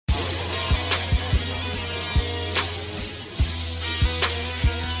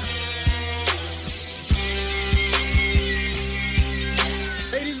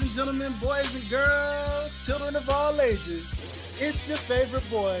gentlemen, boys and girls, children of all ages, it's your favorite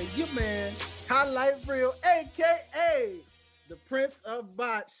boy, your man, Highlight Real, aka the Prince of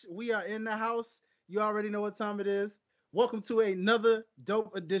Botch. We are in the house. You already know what time it is. Welcome to another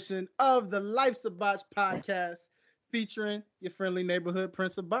dope edition of the Life's a Botch podcast featuring your friendly neighborhood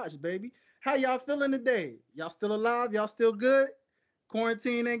Prince of Botch, baby. How y'all feeling today? Y'all still alive? Y'all still good?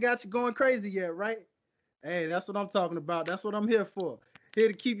 Quarantine ain't got you going crazy yet, right? Hey, that's what I'm talking about. That's what I'm here for. Here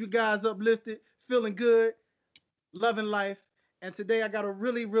to keep you guys uplifted, feeling good, loving life. And today I got a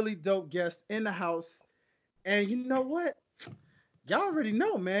really, really dope guest in the house. And you know what? Y'all already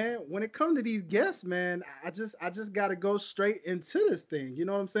know, man. When it comes to these guests, man, I just gotta go straight into this thing. You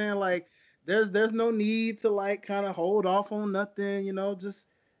know what I'm saying? Like, there's no need to like kind of hold off on nothing. Just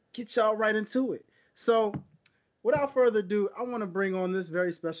get y'all right into it. So, without further ado, I want to bring on this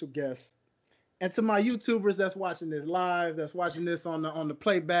very special guest. And to my YouTubers that's watching this live, that's watching this on the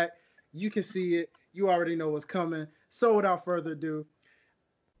playback, you can see it. You already know what's coming. So without further ado,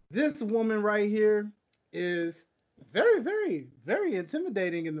 this woman right here is very, very, very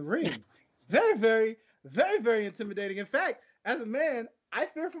intimidating in the ring. Very, very, very, very intimidating. In fact, as a man, I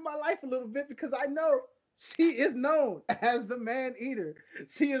fear for my life a little bit because I know she is known as the man eater.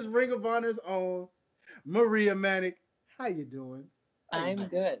 She is Ring of Honor's own Maria Manic. How you doing? How you I'm doing?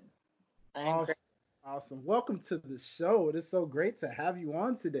 good. I'm Awesome. great. Awesome. Welcome to the show. It is so great to have you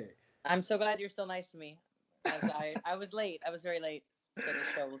on today. I'm so glad you're still nice to me. As I was late. I was very late for the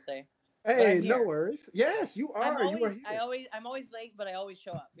show, we'll say. But Hey, I'm no here. worries. Yes, you I'm are. You are always I here. always I'm always late, but I always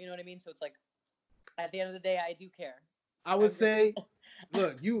show up. You know what I mean? So it's like at the end of the day I do care. I would I'm just say,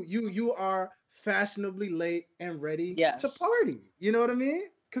 look, you are fashionably late and ready to yes. party. You know what I mean?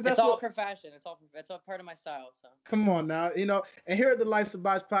 Because It's that's all what. for fashion. It's all part of my style, so. Come on now. And here at the Life's a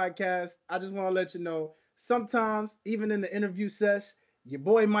Botch podcast, I just want to let you know. Sometimes, even in the interview sesh, your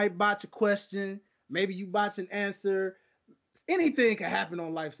boy might botch a question. Maybe you botch an answer. Anything can happen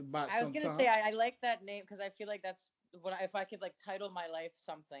on Life's a Botch I was gonna say sometimes. I like that name because I feel like that's what if I could like title my life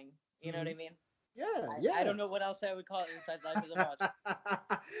something. You know what Hmm. I mean? Yeah, I yeah. don't know what else I would call it besides life is a botch.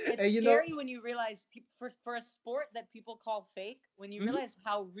 It's And scary when you realize for a sport that people call fake, when you mhm, realize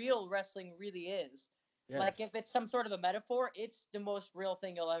how real wrestling really is. Like if yes. it's some sort of a metaphor, it's the most real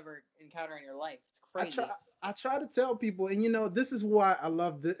thing you'll ever encounter in your life. It's I try crazy. I try to tell people, and this is why I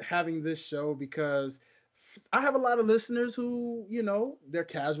love having this show because I have a lot of listeners who, they're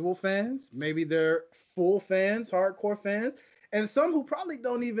casual fans, maybe they're full fans, hardcore fans, and some who probably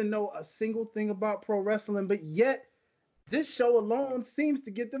don't even know a single thing about pro wrestling, but yet this show alone seems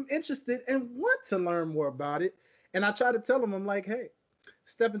to get them interested and want to learn more about it. And I try to tell them, I'm like, hey,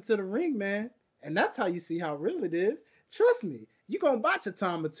 step into the ring, man, and that's how you see how real it is. Trust me, you're gonna botch a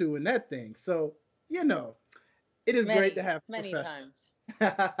time or two in that thing. So, you know, it is great to Many, have many professionals.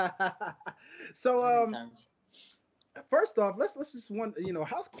 times. So, Many times. first off, let's just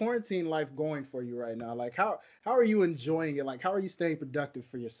how's quarantine life going for you right now? Like, how are you enjoying it? Like, how are you staying productive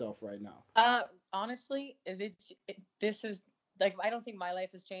for yourself right now? Honestly, this is like I don't think my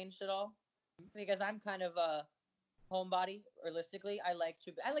life has changed at all because I'm kind of a homebody. Realistically, I like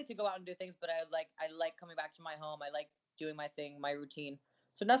to go out and do things, but I like coming back to my home. I like doing my thing, my routine.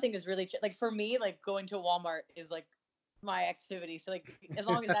 So nothing is really like for me. Like going to Walmart is like my activity. So like as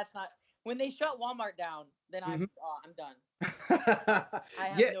long as that's not when they shut Walmart down, then Hmm. I'm done. I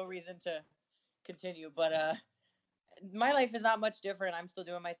have Yeah. no reason to continue. But my life is not much different. I'm still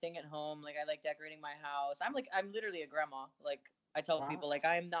doing my thing at home. Like I like decorating my house. I'm literally a grandma. Like I tell Wow. people, like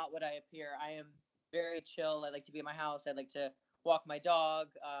I am not what I appear. I am very chill. I like to be in my house. I like to walk my dog.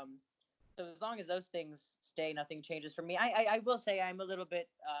 So as long as those things stay, nothing changes for me. I will say I'm a little bit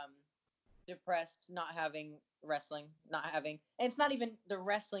depressed not having wrestling, not having, and it's not even the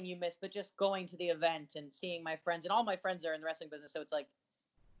wrestling you miss, but just going to the event and seeing my friends. And all my friends are in the wrestling business, so it's like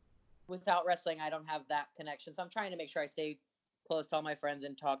without wrestling, I don't have that connection. So I'm trying to make sure I stay close to all my friends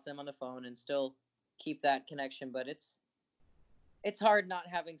and talk to them on the phone and still keep that connection. But it's hard not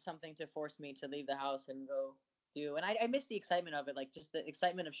having something to force me to leave the house and go do. And I miss the excitement of it, like just the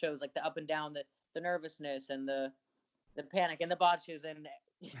excitement of shows, like the up and down, the nervousness and the panic and the botches and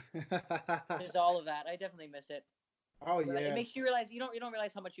there's all of that. I definitely miss it. Oh But it yeah. makes you realize you don't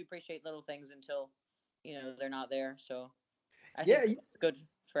realize how much you appreciate little things until they're not there. So I Yeah, think it's good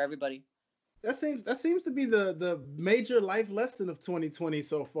for everybody. that seems to be the major life lesson of 2020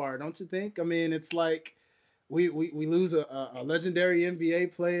 so far, don't you think? I mean, it's like we lose a legendary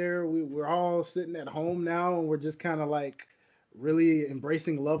NBA player. We're all sitting at home now, and we're just kind of like really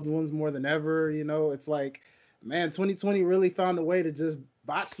embracing loved ones more than ever. It's like, man, 2020 really found a way to just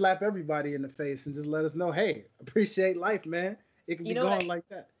botch slap everybody in the face and just let us know, hey, appreciate life, man. It can You be know what gone like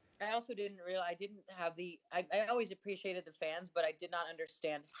that. I also didn't realize I didn't have I always appreciated the fans, but I did not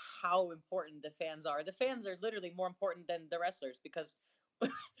understand how important the fans are. The fans are literally more important than the wrestlers because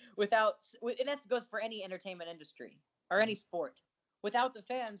without and that goes for any entertainment industry or any sport. Without the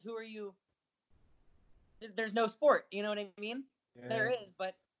fans, who are you? There's no sport. You know what I mean? There Yeah. is, but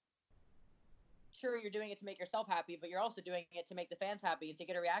sure you're doing it to make yourself happy, but you're also doing it to make the fans happy and to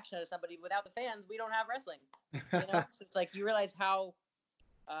get a reaction out of somebody. Without the fans, we don't have wrestling. You know, so it's like you realize how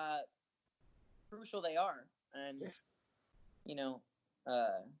uh, crucial they are, and you know,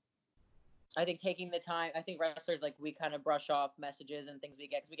 uh, I think taking the time. I think wrestlers like we kind of brush off messages and things we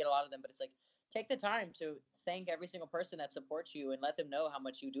get because we get a lot of them, but it's like take the time to thank every single person that supports you and let them know how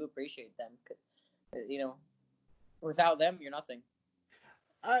much you do appreciate them. You know, without them, you're nothing.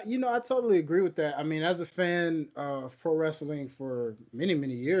 I totally agree with that. I mean, as a fan of pro wrestling for many,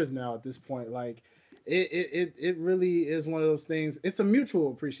 many years now at this point, like it really is one of those things. It's a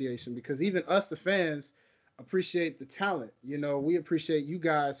mutual appreciation because even us, the fans, appreciate the talent. We appreciate you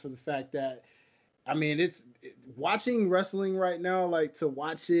guys for the fact that, I mean, watching wrestling right now, like to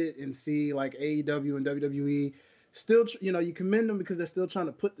watch it and see like AEW and WWE. Still, you commend them because they're still trying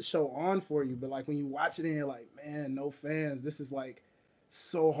to put the show on for you. But like when you watch it and you're like, man, no fans. This is like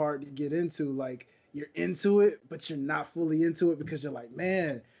so hard to get into. Like you're into it, but you're not fully into it because you're like,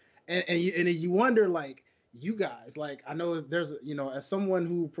 man, and you wonder like you guys. Like I know there's as someone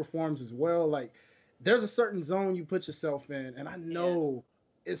who performs as well, like there's a certain zone you put yourself in, and I Yeah. know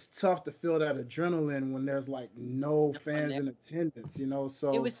it's tough to feel that adrenaline when there's like no No one fans there. in attendance.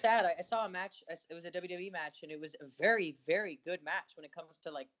 It So was sad. I saw a match. It was a WWE match, and it was a very, very good match when it comes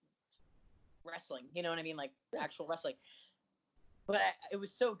to like wrestling. You know what I mean? Like actual wrestling. But it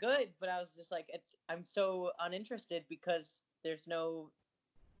was so good. But I was just like, I'm so uninterested because there's no.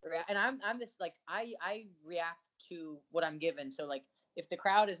 And I'm this like I react to what I'm given. So like if the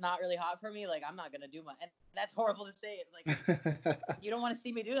crowd is not really hot for me, like I'm not gonna do my. And that's horrible to say it. Like you don't want to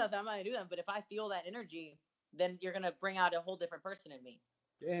see me do that, then I'm not gonna do that. But if I feel that energy, then you're gonna bring out a whole different person in me.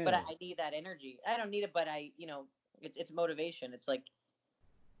 But yeah, I need that energy. I don't need it, but it's motivation. It's like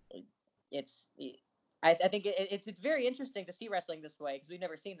it's. I think it's very interesting to see wrestling this way because we've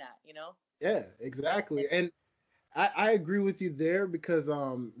never seen that. yeah, exactly. It's And I agree with you there because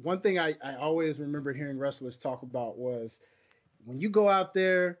one thing I always remember hearing wrestlers talk about was when you go out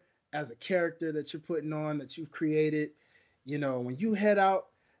there as a character that you're putting on that you've created, when you head out,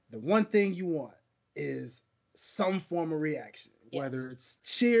 the one thing you want is some form of reaction, yes, whether it's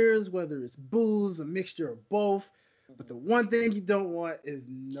cheers, whether it's boos, a mixture of both. But the hmm one thing you don't want is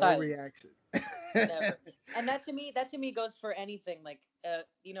no silence. reaction. Never. And that to me goes for anything. Like,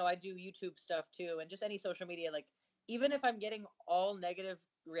 I do YouTube stuff too, and just any social media. Like, even if I'm getting all negative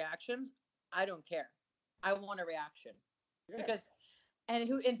reactions, I don't care. I want a reaction Yeah, because and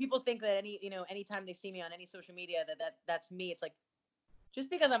people think that anytime they see me on any social media that's me. It's like just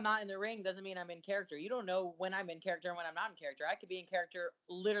because I'm not in the ring doesn't mean I'm in character. You don't know when I'm in character and when I'm not in character. I could be in character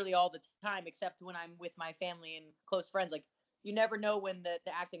literally all the time, except when I'm with my family and close friends. Like you never know when the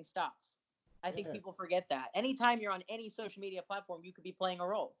acting stops. I think yeah, people forget that. Anytime you're on any social media platform, you could be playing a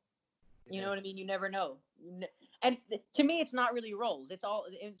role. You know what I yes, mean? You never know. And to me, it's not really roles. It's all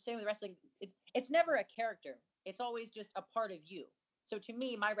same with wrestling. It's never a character. It's always just a part of you. So to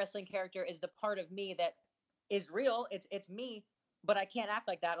me, my wrestling character is the part of me that is real. It's me, but I can't act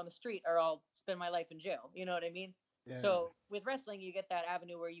like that on the street or I'll spend my life in jail. You know what I mean? yeah. So with wrestling, you get that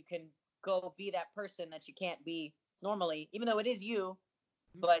avenue where you can go be that person that you can't be normally, even though it is you,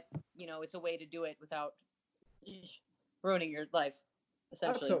 but it's a way to do it without ruining your life,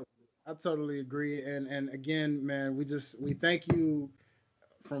 I essentially. totally, I totally agree. And again, man, we thank you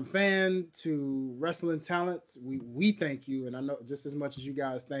from fan to wrestling talent. We thank you, and I know just as much as you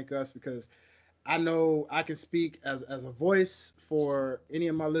guys thank us because I know I can speak as a voice for any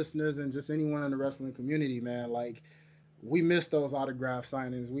of my listeners and just anyone in the wrestling community, man. Like we miss those autograph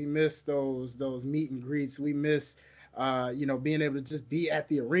signings. We miss those meet and greets. We miss being able to just be at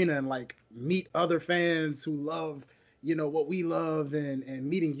the arena and like meet other fans who love what we love and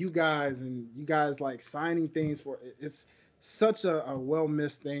meeting you guys and you guys like signing things for it's such a well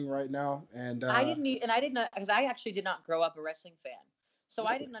missed thing right now. And I didn't because I actually did not grow up a wrestling fan. So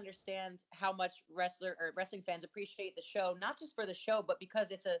I didn't understand how much wrestling fans appreciate the show, not just for the show, but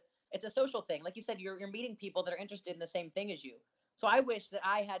because it's a social thing. Like you said, you're meeting people that are interested in the same thing as you. So I wish that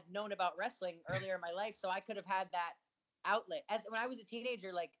I had known about wrestling earlier in my life so I could have had that outlet. As when I was a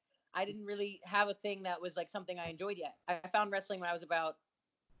teenager, like I didn't really have a thing that was like something I enjoyed yet. I found wrestling when I was about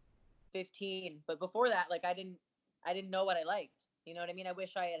 15, but before that, like I didn't know what I liked. You know what I mean? I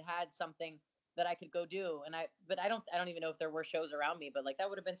wish I had had something that I could go do. But I don't even know if there were shows around me, but like that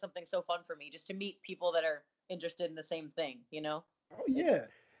would have been something so fun for me just to meet people that are interested in the same thing, you know? Oh It's yeah.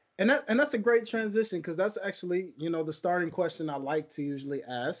 And that's a great transition because that's actually, the starting question I like to usually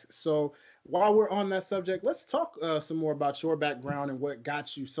ask. So while we're on that subject, let's talk some more about your background and what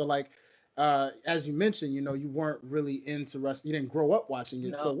got you. So like, as you mentioned, you weren't really into wrestling. You didn't grow up watching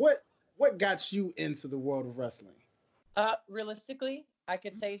it. So no. what got you into the world of wrestling? Realistically, I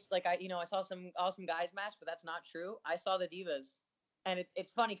could say like I saw some awesome guys match, but that's not true. I saw the divas, and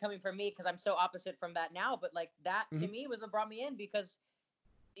it's funny coming from me because I'm so opposite from that now. But like that to Hmm. me was what brought me in because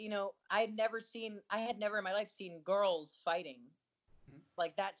I had never in my life seen girls fighting.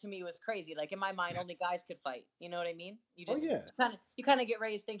 Like that to me was crazy. Like in my mind, only guys could fight. You know what I mean? Oh yeah. You kind of get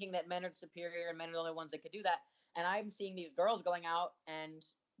raised thinking that men are superior and men are the only ones that could do that. And I'm seeing these girls going out and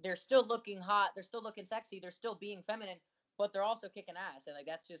they're still looking hot, they're still looking sexy, they're still being feminine, but they're also kicking ass. And like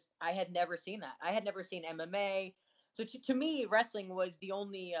that's just I had never seen that. I had never seen MMA. So to me, wrestling was the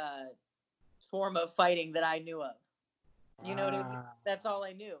only form of fighting that I knew of. You know what I mean? Wow. That's all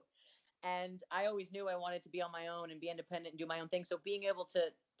I knew. And I always knew I wanted to be on my own and be independent and do my own thing. So being able to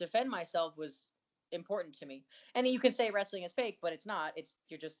defend myself was important to me. And you can say wrestling is fake, but it's not. It's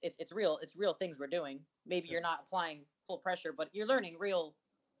real. It's real things we're doing. Maybe you're not applying full pressure, but you're learning real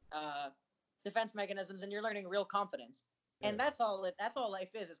uh, defense mechanisms and you're learning real confidence. Yeah. And that's all life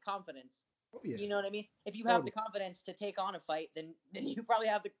is confidence. Oh yeah. You know what I mean? If you have the Totally. confidence to take on a fight, then you probably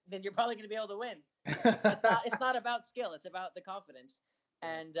then you're probably going to be able to win. It's not about skill. It's about the confidence.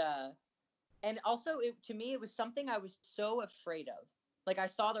 Right. And also to me it was something I was so afraid of. Like I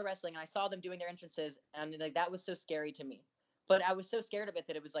saw the wrestling and I saw them doing their entrances and like that was so scary to me. But I was so scared of it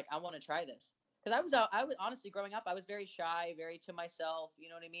that it was like I want to try this. Because I was honestly growing up I was very shy, very to myself, you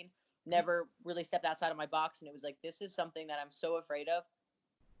know what I mean? Never really stepped outside of my box and it was like this is something that I'm so afraid of.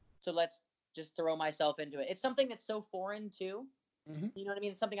 So let's just throw myself into it. It's something that's so foreign too. Hmm. You know what I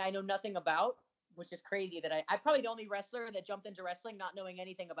mean? It's something I know nothing about, which is crazy that I'm probably the only wrestler that jumped into wrestling not knowing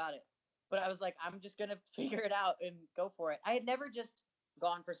anything about it. But I was like, I'm just gonna figure it out and go for it. I had never just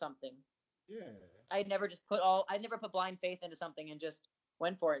gone for something. Yeah. I never put blind faith into something and just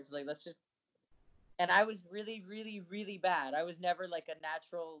went for it. It's like let's just and I was really, really, really bad. I was never like a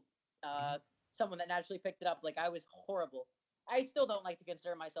natural uh someone that naturally picked it up. Like I was horrible. I still don't like to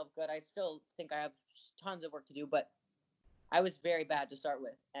consider myself good. I still think I have tons of work to do, but I was very bad to start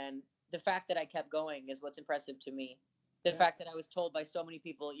with. And the fact that I kept going is what's impressive to me. The Yeah. fact that I was told by so many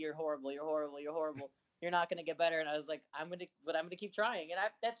people, you're horrible, you're horrible, you're horrible, you're not going to get better. And I was like, I'm going to keep trying. And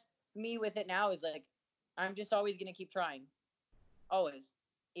that's me with it now is like, I'm just always going to keep trying. Always.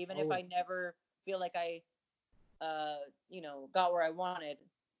 Even if Always. I never feel like I, got where I wanted.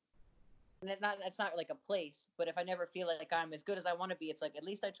 And that's not like a place, but if I never feel like I'm as good as I want to be, it's like, at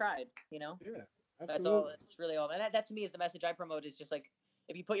least I tried, you know? Yeah. That's all. Absolutely. That's really all. And that to me is the message I promote. Is just like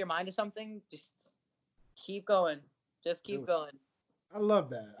if you put your mind to something, just keep going. Just Do keep it. going. I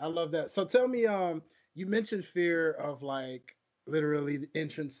love that. I love that. So tell me, you mentioned fear of like literally the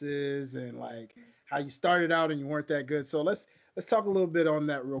entrances and like how you started out and you weren't that good. So let's talk a little bit on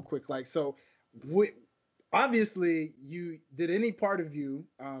that real quick. Like, so we, obviously you did any part of you,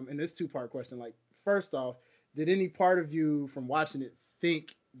 in this two-part question, like first off, did any part of you from watching it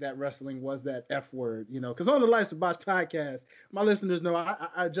think that wrestling was that F word? Because on the Lights of Botch podcast, my listeners know I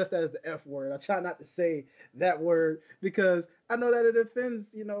adjust that as the F word. I try not to say that word because I know that it offends,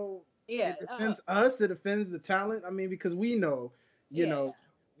 Yeah. it offends us, it offends the talent. I mean, because you Yeah. know,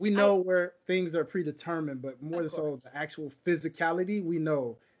 we I know where things are predetermined, but more Of so course. the actual physicality we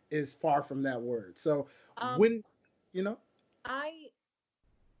know is far from that word. So Um, when, you know, I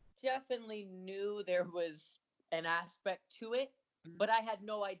definitely knew there was an aspect to it, but I had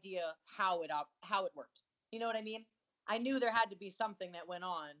no idea how it worked. You know what I mean? I knew there had to be something that went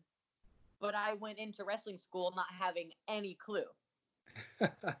on, but I went into wrestling school not having any clue.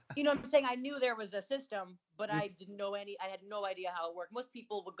 You know what I'm saying? I knew there was a system, but I had no idea how it worked. Most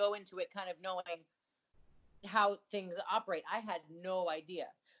people would go into it kind of knowing how things operate. I had no idea.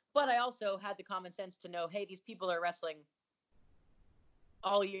 But I also had the common sense to know, hey, these people are wrestling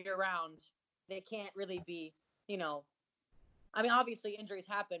all year round. They can't really be, you know, I mean, obviously injuries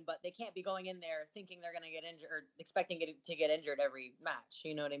happen, but they can't be going in there thinking they're going to get injured or expecting it to get injured every match.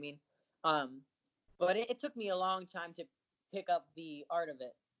 You know what I mean? Um, but it took me a long time to pick up the art of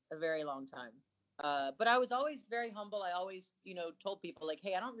it, a very long time. But I was always very humble. I always, told people like,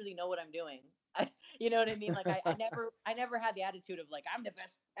 hey, I don't really know what I'm doing. You know what I mean? Like I never had the attitude of like, I'm the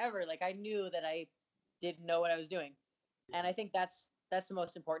best ever. Like I knew that I didn't know what I was doing. And I think that's the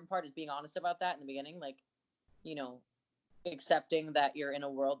most important part is being honest about that in the beginning. Like, you know, accepting that you're in a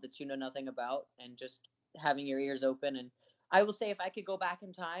world that you know nothing about and just having your ears open. And I will say, if I could go back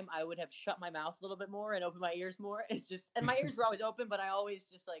in time, I would have shut my mouth a little bit more and open my ears more. It's just, and my ears were always open, but I always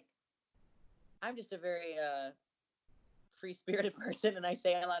just like, I'm just a very free spirited person, and I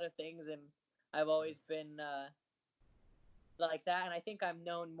say a lot of things, and I've always been like that. And I think I'm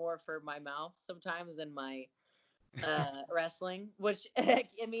known more for my mouth sometimes than my wrestling, which I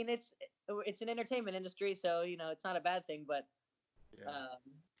mean, it's an entertainment industry, so you know it's not a bad thing. But Yeah.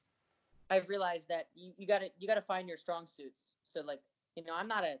 I've realized that you gotta find your strong suits. So like, you know,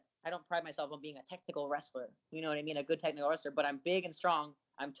 I don't pride myself on being a technical wrestler. You know what I mean? A good technical wrestler, but I'm big and strong.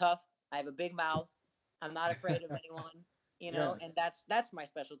 I'm tough. I have a big mouth. I'm not afraid of anyone. You Yeah. know, and that's my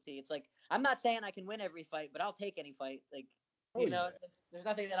specialty. It's like, I'm not saying I can win every fight, but I'll take any fight. Like, Oh you know, yeah. there's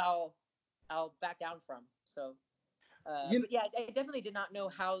nothing that I'll back down from. So, You but yeah, I definitely did not know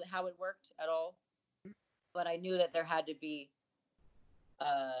how it worked at all, but I knew that there had to be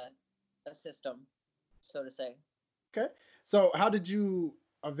uh, a system, so to say. okay? So how did you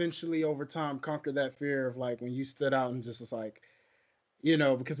eventually over time conquer that fear of like when you stood out and just was like,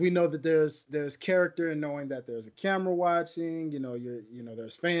 because we know that there's character in knowing that there's a camera watching,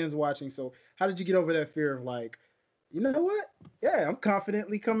 there's fans watching. So how did you get over that fear of like, you know what? Yeah, I'm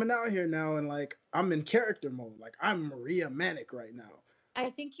confidently coming out here now and like I'm in character mode. Like I'm Maria Manic right now. I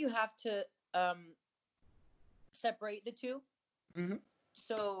think you have to separate the two. Hmm.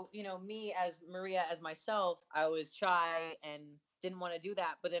 So, you know, me as Maria, as myself, I was shy and didn't want to do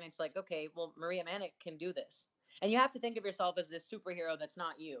that. But then it's like, okay, well, Maria Manic can do this. And you have to think of yourself as this superhero that's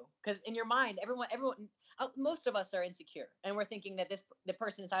not you. Because in your mind, most of us are insecure. And we're thinking that the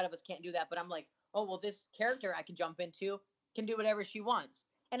person inside of us can't do that. But I'm like, oh, well, this character I can jump into can do whatever she wants.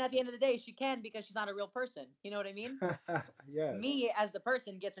 And at the end of the day, she can, because she's not a real person. You know what I mean? Yes. Me as the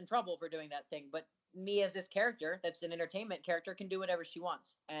person gets in trouble for doing that thing, but me as this character that's an entertainment character can do whatever she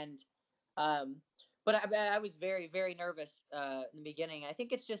wants. And um but I was very, very nervous in the beginning. I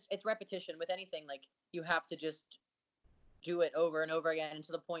think it's repetition with anything. Like, you have to just do it over and over again, and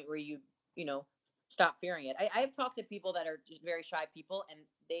to the point where you know stop fearing it. I have talked to people that are just very shy people, and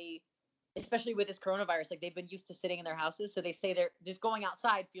they, especially with this coronavirus, like, they've been used to sitting in their houses, so they say they're just going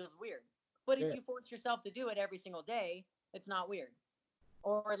outside feels weird. But if Yeah. you force yourself to do it every single day, it's not weird.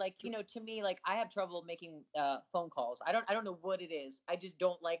 Or like, you know, to me, like, I have trouble making phone calls. I don't know what it is. I just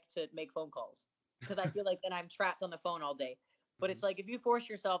don't like to make phone calls, because I feel like then I'm trapped on the phone all day. But Mhm. it's like, if you force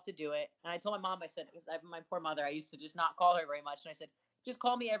yourself to do it, and I told my mom, I said, 'cause my poor mother, I used to just not call her very much, and I said, just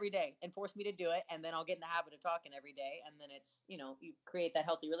call me every day and force me to do it, and then I'll get in the habit of talking every day, and then it's, you know, you create that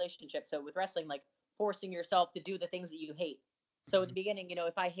healthy relationship. So with wrestling, like, forcing yourself to do the things that you hate. So in the beginning, you know,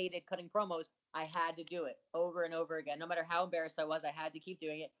 if I hated cutting promos, I had to do it over and over again. No matter how embarrassed I was, I had to keep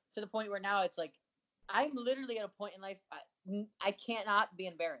doing it, to the point where now it's like, I'm literally at a point in life, I cannot be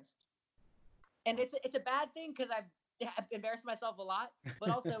embarrassed. And it's a bad thing, because I've embarrassed myself a lot, but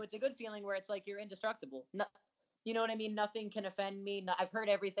also it's a good feeling where it's like you're indestructible. No, you know what I mean? Nothing can offend me. No, I've heard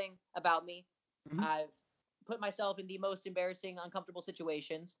everything about me. Mhm. I've put myself in the most embarrassing, uncomfortable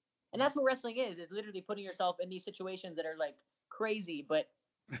situations. And that's what wrestling is literally putting yourself in these situations that are like crazy, but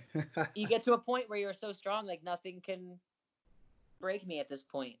you get to a point where you're so strong, like nothing can break me at this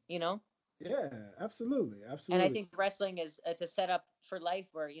point, you know? Yeah, absolutely, And I absolutely. think wrestling is, it's a setup for life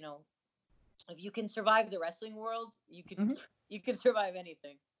where, you know, if you can survive the wrestling world, Mhm. you can survive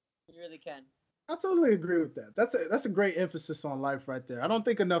anything. You really can. I totally agree with that. That's a great emphasis on life right there. I don't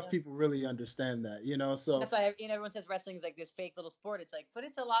think enough Yeah. people really understand that, so That's why, you know, everyone says wrestling is like this fake little sport. It's like, but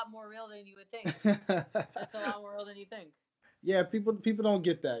it's a lot more real than you would think. It's a lot more real than you think. yeah, people don't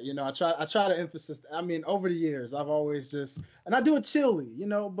get that. I try to emphasize. I mean, over the years, I've always just and I do it chilly,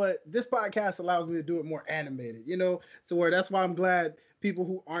 but this podcast allows me to do it more animated, to where that's why I'm glad people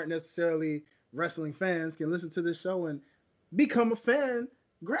who aren't necessarily wrestling fans can listen to this show and become a fan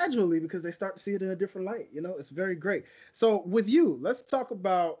gradually because they start to see it in a different light. It's very great. So with you, let's talk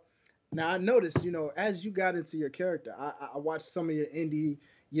about. Now I noticed, as you got into your character, I watched some of your indie,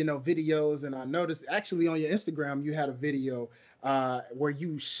 videos, and I noticed actually on your Instagram you had a video where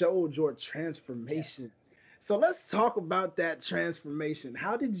you showed your transformation. Yes. So let's talk about that transformation.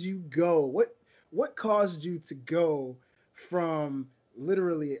 How did you go? What caused you to go from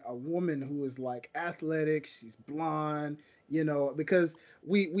literally a woman who is like athletic, she's blonde, because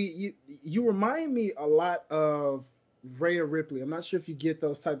you remind me a lot of Rhea Ripley. I'm not sure if you get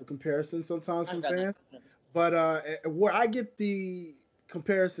those type of comparisons sometimes I've from gotten fans, that. but where I get the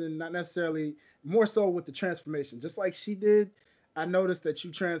comparison, not necessarily more so with the transformation, just like she did. I noticed that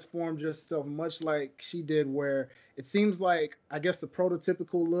you transformed yourself much like she did, where it seems like I guess the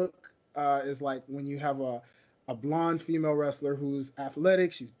prototypical look is like when you have a blonde female wrestler who's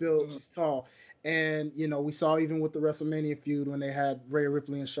athletic, she's built, Mhm. she's tall. And we saw even with the WrestleMania feud when they had Rhea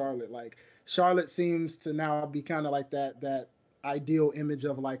Ripley and Charlotte, like Charlotte seems to now be kind of like that ideal image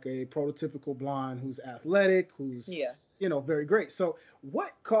of like a prototypical blonde who's athletic, who's Yeah. very great. So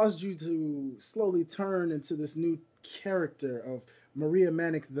what caused you to slowly turn into this new character of Maria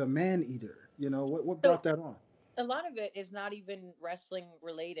Manic, the Man Eater? What So brought that on? a lot of it is not even wrestling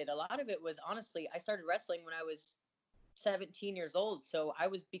related. A lot of it was honestly, I started wrestling when I was 17 years old. So I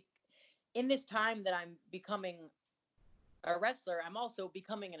was in this time that I'm becoming a wrestler, I'm also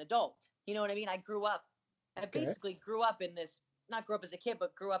becoming an adult. You know what I mean? I Okay. basically grew up in this, not grew up as a kid,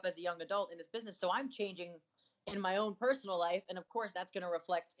 but grew up as a young adult in this business. So I'm changing in my own personal life. And of course, that's going to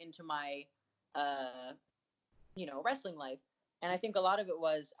reflect into my, uh, wrestling life. And I think a lot of it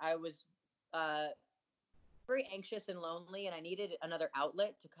was I was uh, very anxious and lonely, and I needed another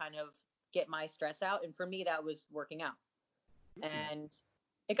outlet to kind of get my stress out. And for me, that was working out. Mm, And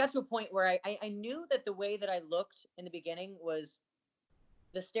it got to a point where I knew that the way that I looked in the beginning was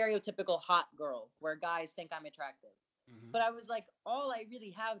the stereotypical hot girl where guys think I'm attractive. mhm. But I was like, all I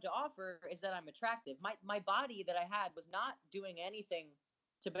really have to offer is that I'm attractive. My body that I had was not doing anything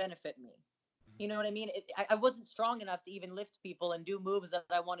to benefit me. You know what I mean? I wasn't strong enough to even lift people and do moves that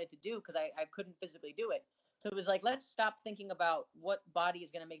I wanted to do because I couldn't physically do it. So it was like, let's stop thinking about what body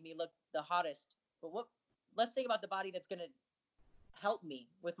is going to make me look the hottest, but let's think about the body that's going to help me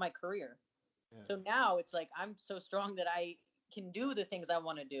with my career. So Yes. now it's like I'm so strong that I can do the things I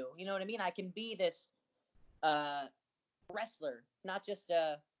want to do. You know what I mean? I can be this uh, wrestler, not just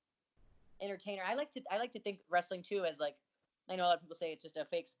a entertainer. I like to think wrestling too as like, I know a lot of people say it's just a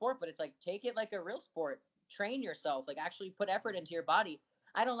fake sport, but it's like take it like a real sport. Train yourself, like actually put effort into your body.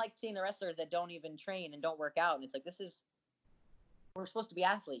 I don't like seeing the wrestlers that don't even train and don't work out. And it's like we're supposed to be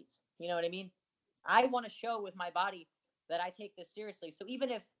athletes. You know what I mean? I want to show with my body that I take this seriously. So even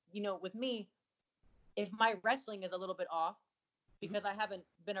if, with me, if my wrestling is a little bit off Mhm. because I haven't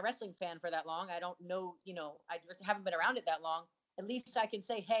been a wrestling fan for that long, I don't know, I haven't been around it that long. At least I can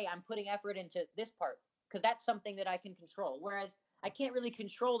say, hey, I'm putting effort into this part because that's something that I can control. Whereas I can't really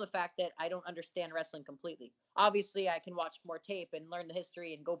control the fact that I don't understand wrestling completely. Obviously, I can watch more tape and learn the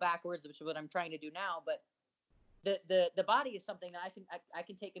history and go backwards, which is what I'm trying to do now. But the body is something that I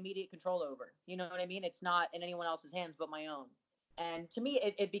can take immediate control over. You know what I mean? It's not in anyone else's hands but my own. And to me,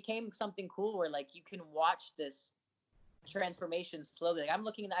 it became something cool where like you can watch this transformation slowly. Like I would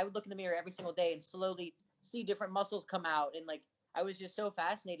look in the mirror every single day and slowly see different muscles come out. And like I was just so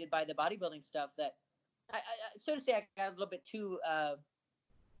fascinated by the bodybuilding stuff that so to say, I got a little bit too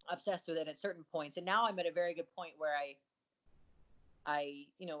obsessed with it at certain points. And now I'm at a very good point where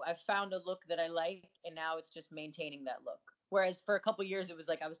I've found a look that I like, and now it's just maintaining that look. Whereas for a couple years, it was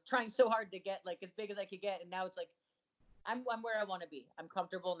like I was trying so hard to get like as big as I could get, and now it's like I'm where I want to be. I'm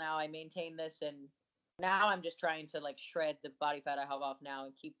comfortable now. I maintain this, and now I'm just trying to like shred the body fat I have off now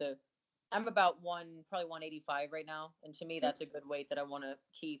and keep the. I'm about probably 185 right now, and to me Okay. that's a good weight that I want to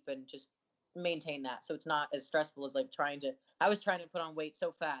keep and just maintain that, so it's not as stressful as like trying to. I was trying to put on weight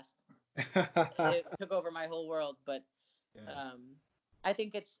so fast, it took over my whole world. But Yes. um, I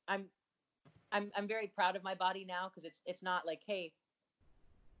think I'm very proud of my body now because it's not like, hey,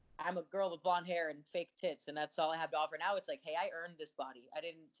 I'm a girl with blonde hair and fake tits and that's all I have to offer. Now it's like, hey, I earned this body. I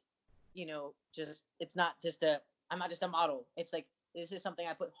didn't, just it's not just a I'm not just a model. It's like this is something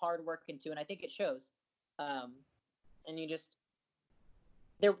I put hard work into and I think it shows. Um, and you just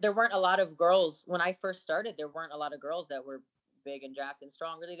there weren't a lot of girls when I first started. There weren't a lot of girls that were big and jacked and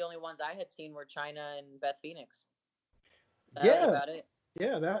strong. Really, the only ones I had seen were China and Beth Phoenix. That was Yeah, about it.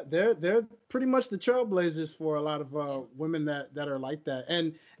 yeah, that they're pretty much the trailblazers for a lot of Yeah. women that are like that,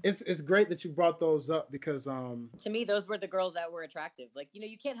 and it's great that you brought those up because To me, those were the girls that were attractive. Like,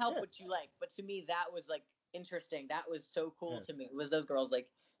 you can't help yeah, what you like, but to me, that was like interesting. That was so cool yeah, to me. Was those girls like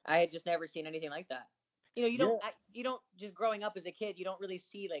I had just never seen anything like that. yeah. You don't just growing up as a kid, you don't really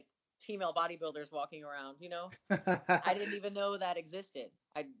see like female bodybuilders walking around. I didn't even know that existed.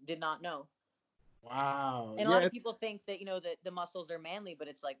 I did not know. Wow, And a lot yeah, of people think that that the muscles are manly, but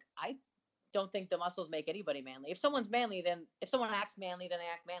it's like I don't think the muscles make anybody manly. If someone's manly, then if someone acts manly, then they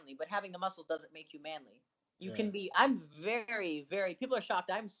act manly. But having the muscles doesn't make you manly. You yeah. can be. I'm very, very. People are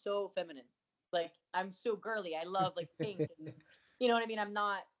shocked. I'm so feminine. Like I'm so girly. I love like pink and you know what I mean. I'm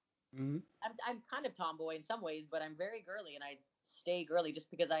not. Mhm. I'm kind of tomboy in some ways, but I'm very girly, and I stay girly. Just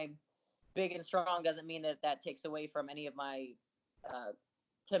because I'm big and strong doesn't mean that that takes away from any of my uh,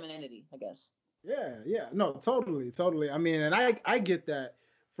 femininity. I guess. Yeah, yeah. No, totally, totally. I mean, and I get that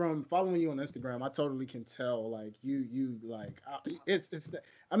from following you on Instagram, I totally can tell like you like it's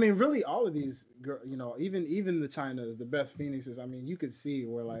I mean really all of these you know, even the Chinas, the Beth Phoenixes, I mean you could see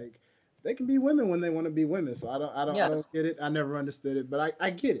where like they can be women when they want to be women. So I don't Yes. get it. I never understood it, but I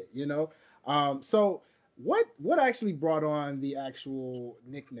get it, you know. So what actually brought on the actual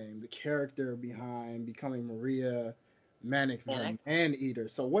nickname, the character behind becoming Maria Manic the Manic. Man Eater?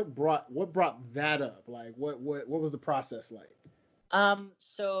 So what brought that up? Like what was the process like?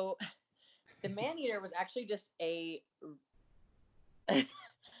 So the man eater was actually just a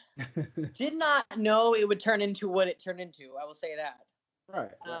did not know it would turn into what it turned into. I will say that.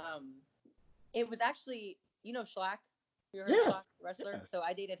 Right. Um, it was actually, you know, Schlack. You heard of Yes. Schlack, wrestler? Yes. So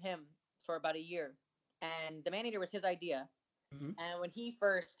I dated him for about a year, and the man eater was his idea. Hmm. And when he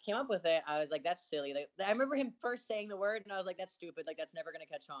first came up with it, I was like, "That's silly." Like, I remember him first saying the word, and I was like, "That's stupid. Like, that's never gonna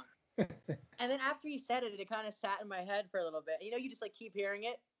catch on." And then after he said it, it kind of sat in my head for a little bit. You know, you just like keep hearing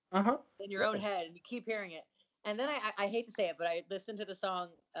it Uh-huh. in your own head, and you keep hearing it. And then I hate to say it, but I listened to the song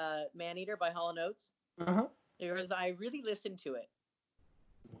 "Man Eater" by Hall and Oates. Uh-huh. I really listened to it,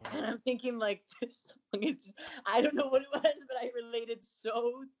 and I'm thinking like this song is, I don't know what it was, but I related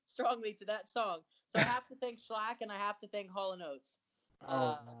so strongly to that song. So I have to thank Schlack and I have to thank Hall and Oates Oh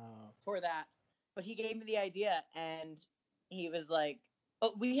uh, wow. for that. But he gave me the idea, and he was like,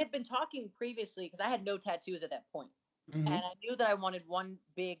 "Oh, we had been talking previously because I had no tattoos at that point, Mm-hmm. and I knew that I wanted one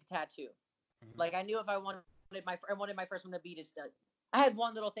big tattoo. Like I knew if I wanted my first one to be just. I had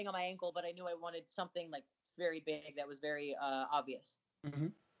one little thing on my ankle, but I knew I wanted something like very big that was very obvious. Mm-hmm.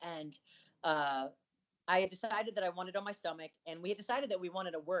 And uh, I had decided that I wanted on my stomach, and we had decided that we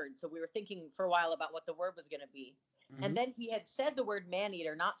wanted a word. So we were thinking for a while about what the word was going to be. Mm-hmm. And then he had said the word man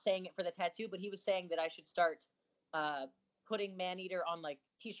eater, not saying it for the tattoo, but he was saying that I should start uh, putting man eater on like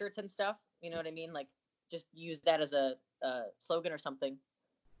t-shirts and stuff. You know what I mean? Like just use that as a slogan or something.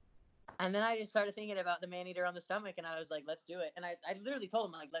 And then I just started thinking about the man eater on the stomach, and I was like, let's do it. And I literally told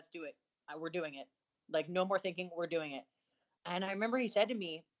him like, let's do it. We're doing it. Like no more thinking. We're doing it. And I remember he said to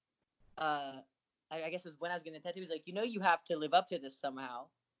me, uh, I guess it was when I was getting the tattoo. He was like, you know, you have to live up to this somehow.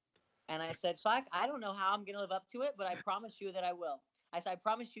 And I said, Slack, I don't know how I'm going to live up to it, but I promise you that I will. I said, I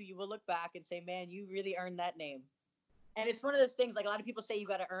promise you, you will look back and say, man, you really earned that name. And it's one of those things, like a lot of people say you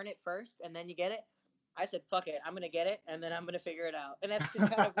got to earn it first and then you get it. I said, fuck it. I'm going to get it and then I'm going to figure it out. And that's just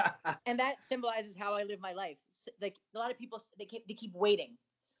kind of, and that symbolizes how I live my life. Like a lot of people, they keep waiting.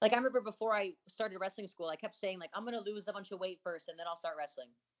 Like I remember before I started wrestling school, I kept saying like, I'm going to lose a bunch of weight first and then I'll start wrestling.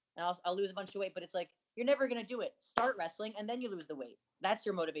 And I'll lose a bunch of weight, but it's like, you're never going to do it. Start wrestling and then you lose the weight. That's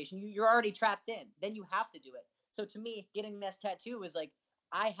your motivation. You're already trapped in. Then you have to do it. So to me, getting this tattoo was like,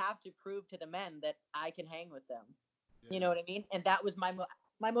 I have to prove to the men that I can hang with them. You know what I Yes. mean? And that was my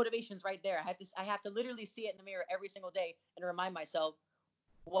motivations right there. I have to literally see it in the mirror every single day and remind myself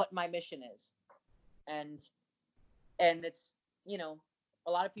what my mission is. And it's, you know,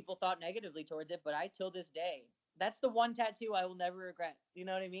 a lot of people thought negatively towards it, but I till this day, that's the one tattoo I will never regret. You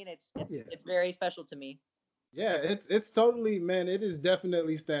know what I mean? It's Oh it's yeah. it's very special to me. Yeah, it's totally, man, it is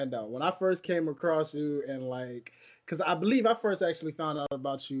definitely stand out. When I first came across you and like cuz I believe I first actually found out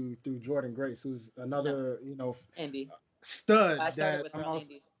about you through Jordan Grace, who's No, another, you know, Indy. I stud started that with her I'm on the also.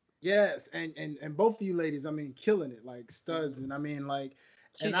 Indies. Yes, and both of you ladies, I mean, killing it, like studs, Hmm. and I mean, like,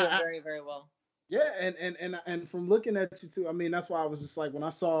 and She's doing very, very well. yeah, and from looking at you too, I mean, that's why I was just like, when I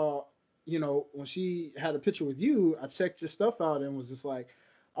saw, you know, when she had a picture with you, I checked your stuff out and was just like,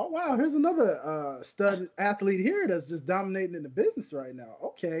 oh wow, here's another stud athlete here that's just dominating in the business right now.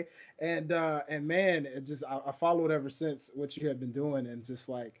 Okay, and man, it just I followed ever since what you had been doing, and just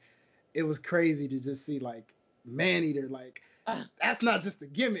like it was crazy to just see like man eater like that's not just a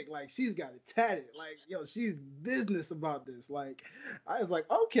gimmick. Like she's got it tatted. Like yo, she's business about this. Like I was like,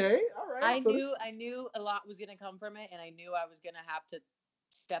 okay, all right. So this, I knew a lot was gonna come from it, and I knew I was gonna have to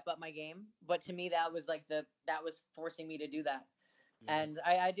step up my game. But to me, that was like that was forcing me to do that. yeah. And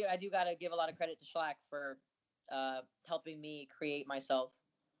I do gotta give a lot of credit to Schlack for helping me create myself.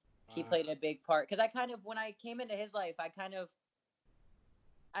 He Wow. played a big part because I kind of when I came into his life,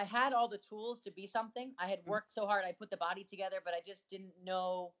 I had all the tools to be something. I had worked so hard, I put the body together, but I just didn't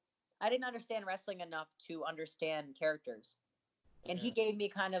know. I didn't understand wrestling enough to understand characters. And he Yeah. gave me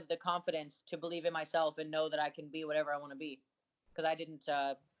kind of the confidence to believe in myself and know that I can be whatever I want to be because I didn't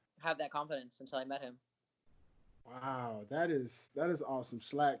have that confidence until I met him. Wow, that is awesome,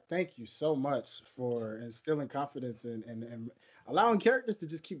 Slack. Thank you so much for instilling confidence and allowing characters to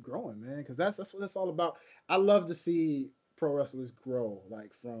just keep growing, man. Because that's what it's all about. I love to see pro wrestlers grow,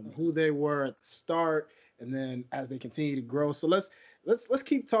 like from Hmm. who they were at the start, and then as they continue to grow. So let's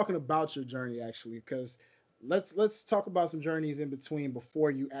keep talking about your journey, actually, because let's talk about some journeys in between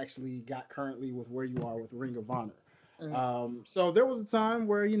before you actually got currently with where you are with Ring of Honor. Mhm. So there was a time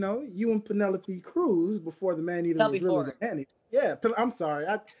where you and Penelope Cruz before the man eater Tell was really the before. man eater. Yeah, I'm sorry.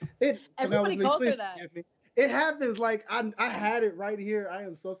 Everybody Penelope, calls her please that. forgive me. It happens. Like I had it right here. I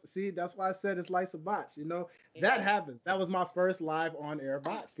am so see. That's why I said it's like a botch. That Yes. happens. That was my first live on air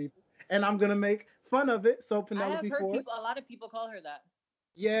botch, people, and I'm gonna make fun of it. So I have Penelope heard Ford. people, a lot of people call her that.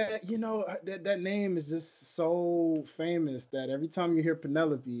 Yeah, that name is just so famous that every time you hear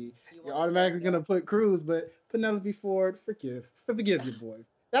Penelope, You you're want to say it, automatically yeah. gonna put Cruz, but Penelope Ford, forgive your boy.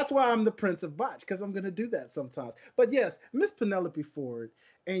 That's why I'm the Prince of Botch, because I'm gonna do that sometimes. But yes, Miss Penelope Ford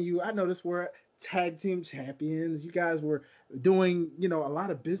and you, I noticed we're tag team champions. You guys were doing, a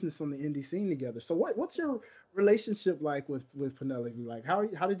lot of business on the indie scene together. So what's your relationship like with Penelope? Like how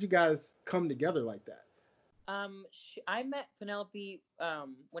did you guys come together like that? I met Penelope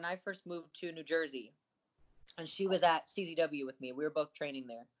when I first moved to New Jersey, and she was at CZW with me. We were both training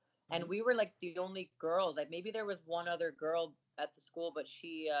there, and Mhm. we were like the only girls. Like maybe there was one other girl at the school, but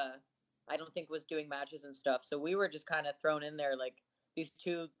she, I don't think was doing matches and stuff. So we were just kind of thrown in there, like these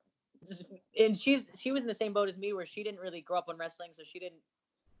two. And she was in the same boat as me, where she didn't really grow up on wrestling, so she didn't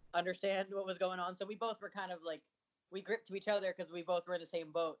understand what was going on. So we both were kind of like we gripped to each other because we both were in the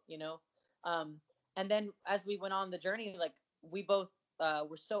same boat, you know. Um, and then as we went on the journey, like we both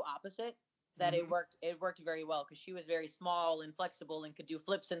were so opposite that it Mhm. worked. It worked very well because she was very small and flexible and could do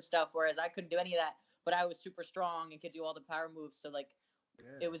flips and stuff, whereas I couldn't do any of that. But I was super strong and could do all the power moves. So like it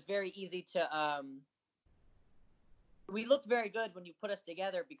Yeah. was very easy to. We looked very good when you put us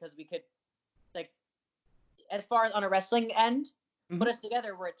together because we could like as far as on a wrestling end, put Mhm. us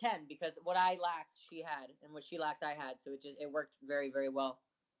together, we're a 10 because what I lacked, she had, and what she lacked, I had. So it worked very, very well.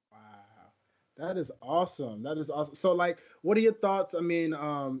 Wow. That is awesome. That is awesome. So like what are your thoughts? I mean,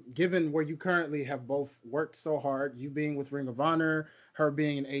 given where you currently have both worked so hard, you being with Ring of Honor, her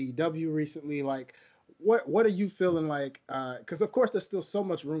being in AEW recently, like what are you feeling like? Because of course there's still so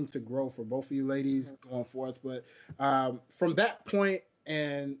much room to grow for both of you ladies Mm-hmm. going forth, but from that point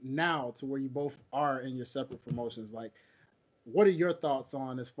and now to where you both are in your separate promotions, like what are your thoughts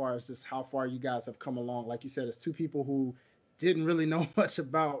on as far as just how far you guys have come along? Like you said, it's two people who didn't really know much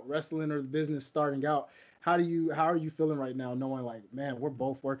about wrestling or the business starting out. How are you feeling right now, knowing like, man, we're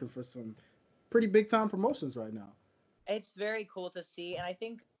both working for some pretty big time promotions right now? It's very cool to see. And I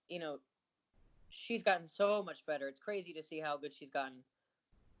think, she's gotten so much better. It's crazy to see how good she's gotten.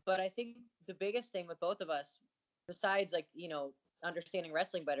 But I think the biggest thing with both of us, besides like, understanding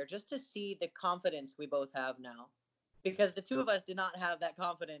wrestling better, just to see the confidence we both have now. Because the two of us did not have that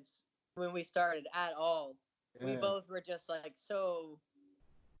confidence when we started at all. We Yes, both were just like so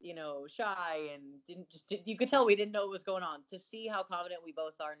shy and you could tell we didn't know what was going on. To see how confident we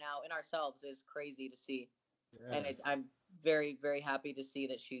both are now in ourselves is crazy to see. And yes, I'm very, very happy to see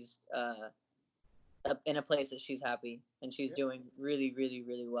that she's in a place that she's happy and she's yeah. doing really, really,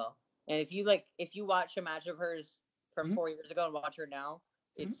 really well. And if you watch a match of hers from Mhm, 4 years ago and watch her now,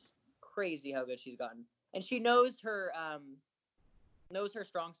 mhm. it's crazy how good she's gotten. And she knows her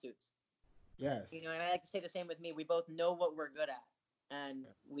strong suits. Yes, And I like to say the same with me. We both know what we're good at, and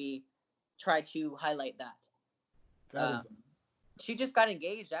we try to highlight that. that Um, is. she just got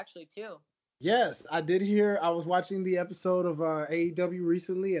engaged, actually, too. Yes, I did hear. I was watching the episode of AEW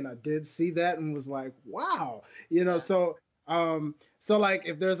recently, and I did see that and was like, "Wow!" Yeah, So like,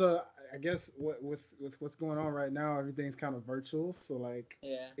 if there's I guess with what's going on right now, everything's kind of virtual. So like,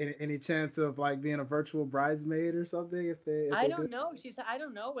 yeah. any chance of like being a virtual bridesmaid or something if I they do? don't know. I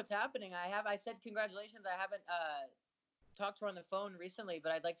don't know what's happening. I said congratulations. I haven't talked to her on the phone recently,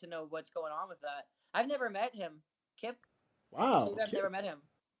 but I'd like to know what's going on with that. I've never met him. Kip, I believe Wow, I've never met him.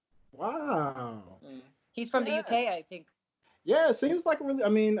 wow, Mm. He's from the yeah. UK, I think. Yeah, it seems like a really. I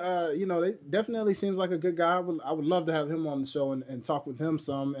mean, they definitely seems like a good guy. I would love to have him on the show and talk with him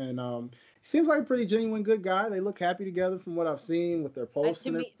some. And he seems like a pretty genuine good guy. They look happy together from what I've seen with their posts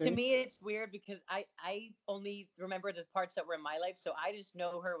and To everything. me, it's weird because I only remember the parts that were in my life, so I just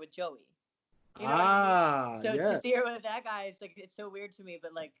know her with Joey. You know what I mean? Ah, So to yes, see her with that guy, it's so weird to me.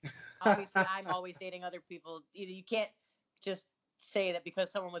 But like, obviously, I'm always dating other people. You can't just say that because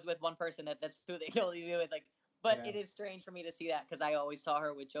someone was with one person that's who they can only be with. Like, but yeah, it is strange for me to see that because I always saw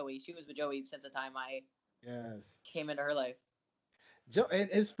her with Joey. She was with Joey since the time I yes. came into her life. Joe, and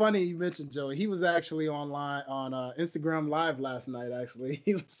it's funny you mentioned Joey. He was actually online on Instagram Live last night. Actually,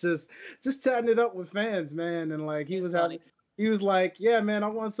 he was just chatting it up with fans, man, and like He's funny. he was like, yeah, man, I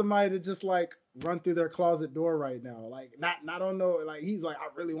want somebody to just like run through their closet door right now. Like, not on no, like he's like, I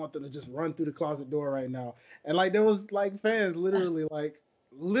really want them to just run through the closet door right now. And like there was like fans literally like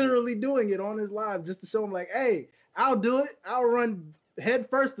literally doing it on his live just to show him like, hey, I'll do it. I'll run head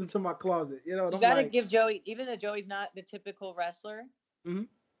first into my closet, you know. And You I'm got to like, give Joey, even though Joey's not the typical wrestler, mhm.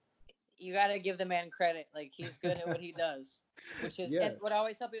 you got to give the man credit. Like, he's good at what he does, which is, and Yes, what I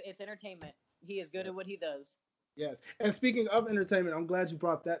always tell people, it's entertainment. He is good yes, at what he does. yes. And speaking of entertainment, I'm glad you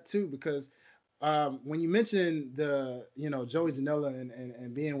brought that too because when you mentioned the, Joey Janela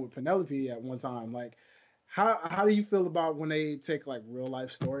and being with Penelope at one time, like, how do you feel about when they take like real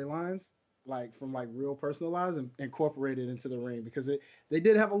life storylines, like from like real personal lives and incorporate it into the ring? Because they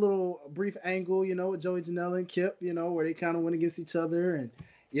did have a little brief angle, with Joey Janela and Kip, where they kind of went against each other and,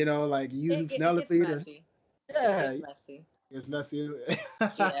 like using It gets Penelope to, messy. It yeah, gets messy. it's messy.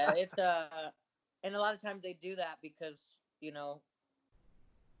 Yeah, it's and a lot of times they do that because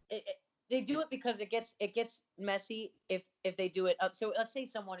it, they do it because it gets messy if they do it up. So let's say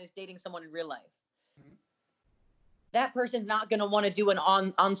someone is dating someone in real life. That person's not going to want to do an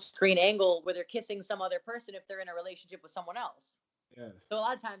on screen angle where they're kissing some other person if they're in a relationship with someone else. Yes. So a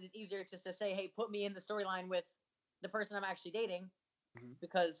lot of times it's easier just to say, hey, put me in the storyline with the person I'm actually dating, Mhm.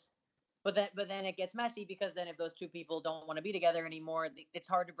 because but then it gets messy because then if those two people don't want to be together anymore, it's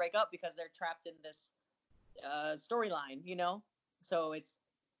hard to break up because they're trapped in this storyline. So it's,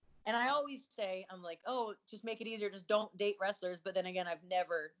 and I always say, I'm like, oh, just make it easier, just don't date wrestlers. But then again, I've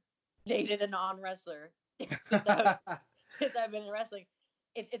never dated a non-wrestler since I've been in wrestling.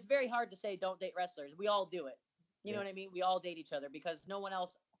 It's very hard to say don't date wrestlers. We all do it. You know Yeah. what I mean? We all date each other because no one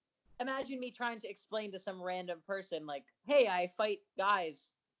else. Imagine me trying to explain to some random person like, "Hey, I fight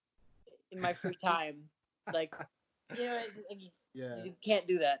guys in my free time." Like, Yeah. you can't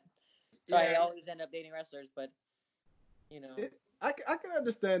do that. So I Yeah. always end up dating wrestlers, but you know, I can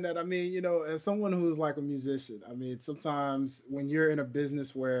understand that. I mean, as someone who's like a musician, I mean, sometimes when you're in a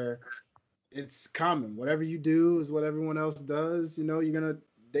business where it's common, whatever you do is what everyone else does, you're gonna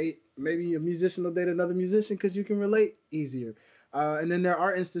date, maybe a musician will date another musician because you can relate easier. And then there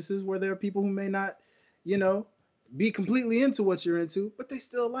are instances where there are people who may not, you know, be completely into what you're into, but they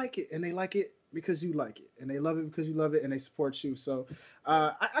still like it, and they like it because you like it, and they love it because you love it, and they support you. So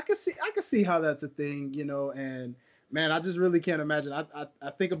I can see how that's a thing, and man, I just really can't imagine. I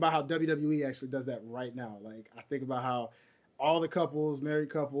think about how WWE actually does that right now. Like I think about how all the couples, married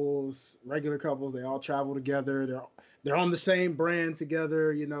couples, regular couples, they all travel together. They're on the same brand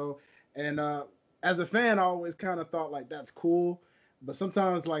together, And as a fan, I always kind of thought like that's cool. But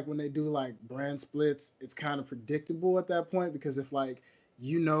sometimes like when they do like brand splits, it's kind of predictable at that point because if like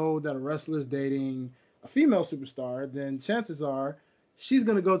that a wrestler's dating a female superstar, then chances are she's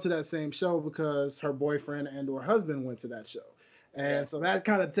gonna go to that same show because her boyfriend and or husband went to that show. yeah. And so that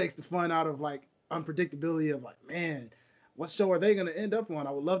kind of takes the fun out of like unpredictability of like, man, what show are they going to end up on?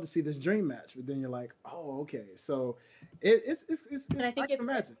 I would love to see this dream match, but then you're like, oh, okay. So And I can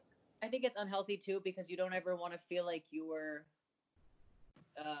imagine. I think it's unhealthy too because you don't ever want to feel like you were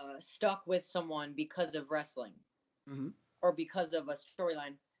stuck with someone because of wrestling Mm-hmm. or because of a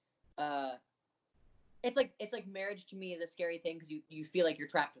storyline. Uh, it's like marriage to me is a scary thing because you feel like you're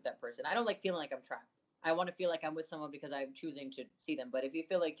trapped with that person. I don't like feeling like I'm trapped. I want to feel like I'm with someone because I'm choosing to see them. But if you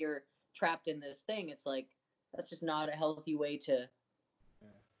feel like you're trapped in this thing, it's like that's just not a healthy way to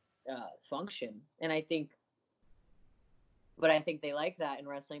function. And I think they like that in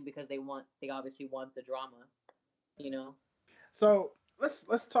wrestling because they obviously want the drama, you know. So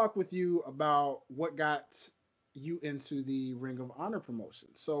let's talk with you about what got you into the Ring of Honor promotion.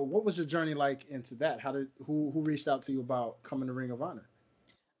 So what was your journey like into that? How did who reached out to you about coming to Ring of Honor?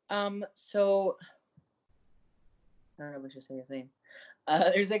 So I don't know if I should say his name.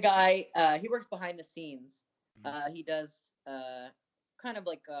 There's a guy. He works behind the scenes. He does kind of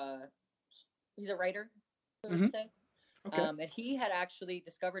like he's a writer, so to Mm-hmm. say. Okay. And he had actually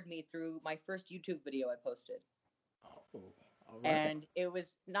discovered me through my first YouTube video I posted. Oh, all right. And it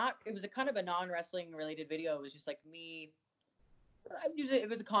was not. It was a kind of a non-wrestling related video. It was just like me. It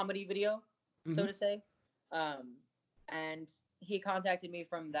was a comedy video, so Mm-hmm. to say. Um, and he contacted me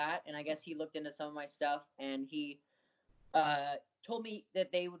from that, and I guess he looked into some of my stuff, and he told me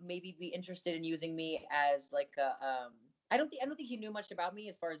that they would maybe be interested in using me as like a. I don't think he knew much about me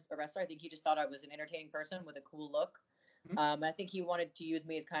as far as a wrestler. I think he just thought I was an entertaining person with a cool look. I think he wanted to use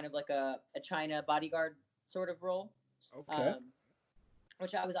me as kind of like a China bodyguard sort of role, Okay. um,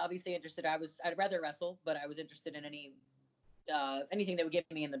 which I was obviously interested. I'd rather wrestle, but I was interested in anything that would get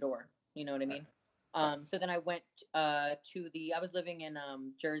me in the door. You know what I Right. mean? Right. So then I went I was living in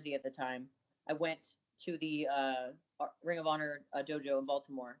Jersey at the time. I went to the Ring of Honor dojo in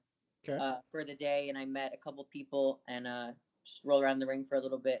Baltimore Okay. for the day, and I met a couple people and just rolled around the ring for a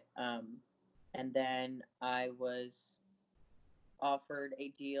little bit. And then I was offered a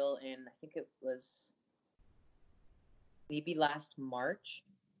deal in, I think it was maybe last March,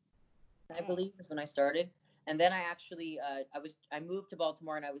 I believe, is when I started. And then I actually, I moved to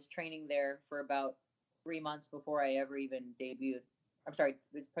Baltimore and I was training there for about 3 months before I ever even debuted. I'm sorry, it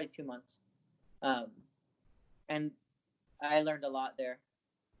was probably 2 months. Um, and I learned a lot there.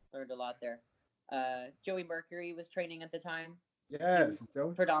 Joey Mercury was training at the time. He Yes, was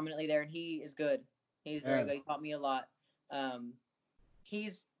Joey. predominantly there, and he is good. He's very good. Yes. He taught me a lot. Um,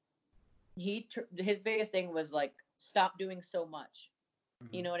 he's his biggest thing was like stop doing so much.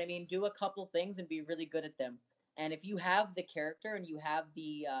 You Mhm. know what I mean? Do a couple things and be really good at them. And if you have the character and you have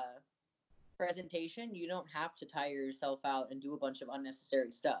the presentation, you don't have to tire yourself out and do a bunch of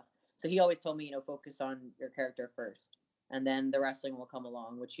unnecessary stuff. So he always told me, focus on your character first, and then the wrestling will come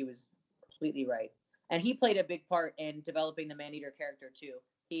along, which he was completely right. And he played a big part in developing the Maneater character too.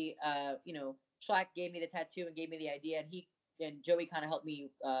 He, Schlack gave me the tattoo and gave me the idea, and he and Joey kind of helped me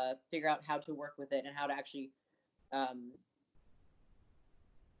figure out how to work with it and how to actually um,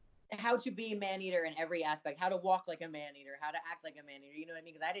 how to be Maneater in every aspect, how to walk like a Maneater, how to act like a Maneater. You know what I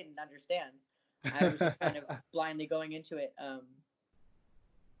mean? Because I didn't understand. I was just kind of blindly going into it.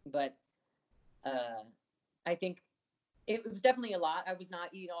 But I think it was definitely a lot. I was not,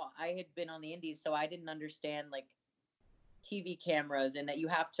 I had been on the indies, so I didn't understand like TV cameras and that you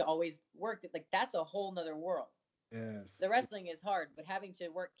have to always work. Like that's a whole nother world. Yes. The wrestling is hard, but having to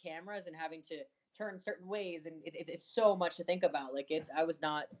work cameras and having to turn certain ways, and it's so much to think about. Like I was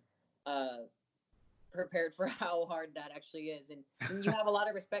not uh, prepared for how hard that actually is, and you have a lot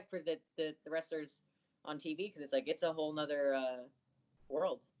of respect for the wrestlers on TV because it's like it's a whole nother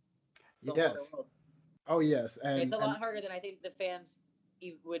world. It's a whole other Yes. world. Oh yes. It's a And lot harder than I think the fans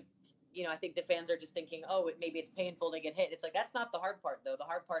would. I think the fans are just thinking, oh, maybe it's painful to get hit. It's like that's not the hard part though. The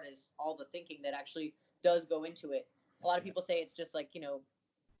hard part is all the thinking that actually does go into it. A lot of people say it's just like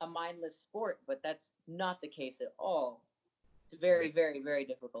a mindless sport, but that's not the case at all. It's very, very, very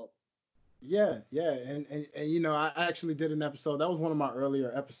difficult. yeah, yeah, and I actually did an episode. That was one of my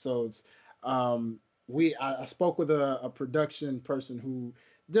earlier episodes. I spoke with a production person who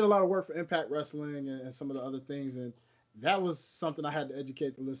did a lot of work for Impact Wrestling and some of the other things, and that was something I had to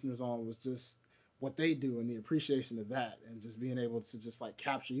educate the listeners on was just what they do and the appreciation of that, and just being able to just like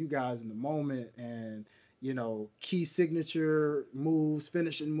capture you guys in the moment and key signature moves,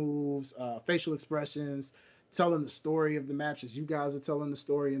 finishing moves, facial expressions, telling the story of the matches. You guys are telling the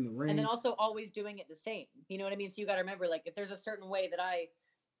story in the And then ring. also always doing it the same. You know what I mean? So you got to remember, like, if there's a certain way that I,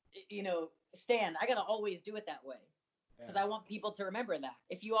 stand, I got to always do it that way because I Yes. want people to remember that.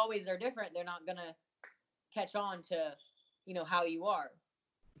 If you always are different, they're not gonna catch on to, how you are.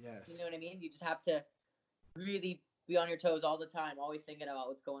 You know Yes. what I mean? You just have to really be on your toes all the time, always thinking about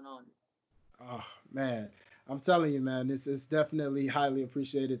what's going on. Oh man, I'm telling you, man, this is definitely highly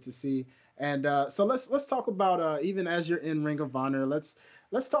appreciated to see. And so let's talk about even as you're in Ring of Honor, let's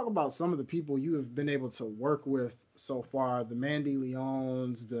talk about some of the people you have been able to work with so far, the Mandy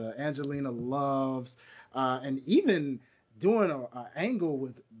Leones, the Angelina Loves, and even doing a angle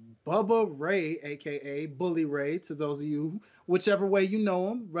with Bubba Ray, aka Bully Ray, to those of you whichever way you know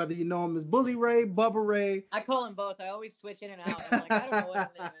him, whether you know him as Bully Ray, Bubba Ray. I call him both. I always switch in and out. I'm like, I don't know what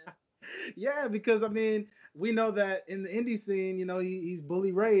his name is. Yeah, because I mean, we know that in the indie scene, he's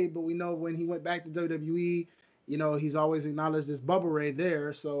Bully Ray, but we know when he went back to WWE, he's always acknowledged as Bubba Ray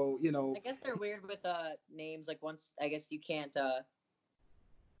there. So, I guess they're weird with names. Like once, I guess you can't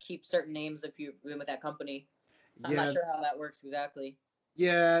keep certain names if you've been with that company. I'm not yeah, sure how that works exactly.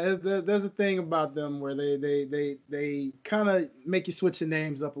 yeah, there's a thing about them where they kind of make you switch your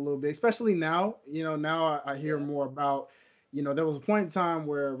names up a little bit, especially now. Now I hear Yeah. more about. There was a point in time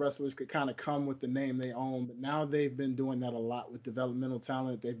where wrestlers could kind of come with the name they own, but now they've been doing that a lot with developmental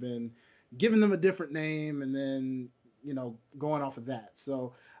talent. They've been giving them a different name and then going off of that.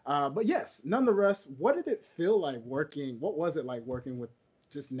 So, but yes, nonetheless, what did it feel like working? What was it like working with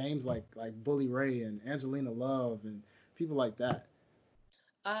just names like Bully Ray and Angelina Love and people like that?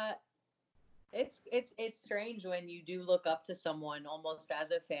 Uh, it's strange when you do look up to someone almost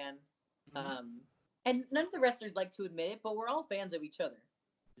as a fan. Mhm. Um, and none of the wrestlers like to admit it, but we're all fans of each other.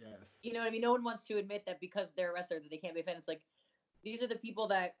 Yes. You know what I mean? No one wants to admit that because they're a wrestler that they can't be a fan. It's like these are the people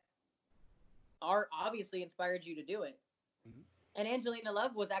that are obviously inspired you to do it. Mhm. And Angelina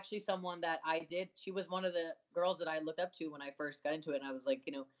Love was actually someone that I did. She was one of the girls that I looked up to when I first got into it. And I was like,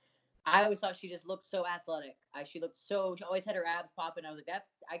 I always thought she just looked so athletic. She always had her abs popping. I was like,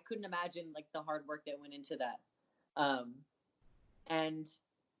 I couldn't imagine like the hard work that went into that. Um, and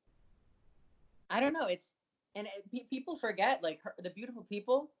I don't know. People forget like the beautiful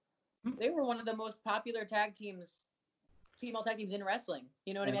people. Mhm. They were one of the most popular tag teams female tag teams in wrestling.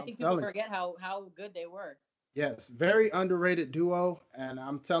 You know what I And mean? I I'm think people telling you, forget how good they were. yes, very underrated duo. And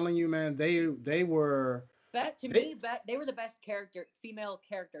I'm telling you, man, they were That to they. me, they were the best female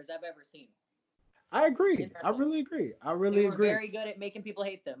characters I've ever seen I in agree. I wrestling. really agree. I They really were agree. very good at making people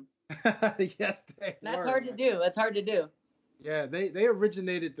hate them. Yes, they And that's were, hard to man. do. That's hard to do. Yeah, they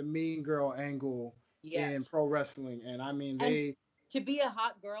originated the mean girl angle in Yes. pro wrestling, and I mean And they. to be a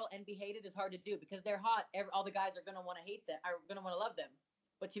hot girl and be hated is hard to do because they're hot. All the guys are gonna want to hate them. Are gonna want to love them.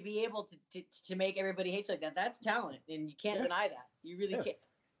 But to be able to make everybody hate you like that, that's talent, and you can't Yeah, deny that. You really yes, can't.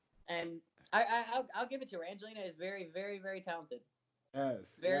 And I'll give it to her. Angelina is very very very talented.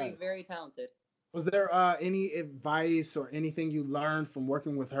 yes, Very yes. very talented. Was there any advice or anything you learned from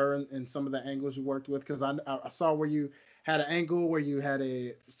working with her in some of the angles you worked with? Because I saw where you had an angle where you had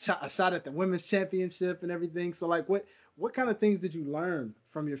a shot at the women's championship and everything. So like, what kind of things did you learn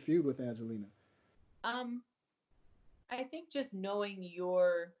from your feud with Angelina? Um, I think just knowing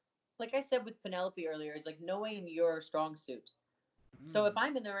your, like I said with Penelope earlier, is like knowing your strong suit. So if Mm,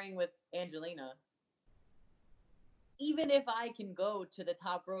 I'm in the ring with Angelina, even if I can go to the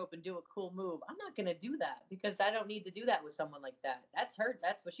top rope and do a cool move, I'm not gonna do that because I don't need to do that with someone like that. That's her.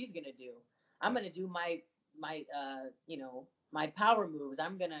 That's what she's gonna do. I'm yeah, gonna do my power moves.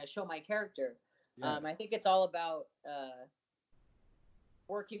 I'm gonna show my character. yeah, I think it's all about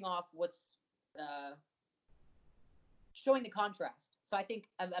working off what's uh, showing the contrast. So I think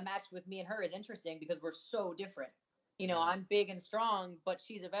a match with me and her is interesting because we're so different. yeah, I'm big and strong, but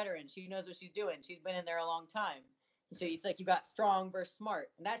she's a veteran. She knows what she's doing. She's been in there a long time. So it's like you got strong versus smart,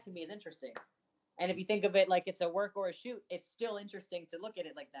 and that to me is interesting. And if you think of it like it's a work or a shoot, it's still interesting to look at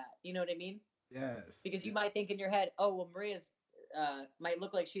it like that. You know what I mean? yes, Because you yeah, might think in your head, oh well, Maria's might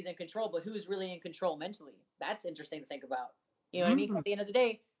look like she's in control, but who's really in control mentally? That's interesting to think about. You know what I mean? 'Cause mm, at the end of the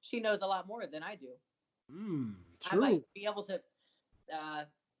day, she knows a lot more than I do. I might true, be able to uh,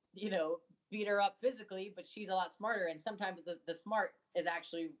 you know, beat her up physically, but she's a lot smarter. And sometimes the smart is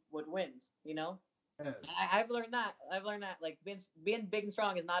actually what wins. yes, I've learned that. I've learned that like being big and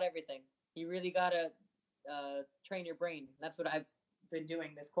strong is not everything. You really gotta train your brain. That's what I've been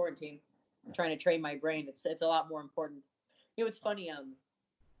doing this quarantine. I'm trying to train my brain. It's a lot more important. It's funny.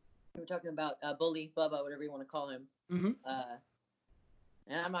 We were talking about Bully Bubba, whatever you want to call him. hmm Uh,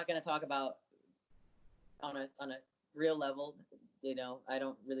 and I'm not gonna talk about on a real level. I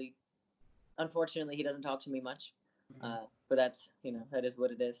don't really. Unfortunately, he doesn't talk to me much. But that is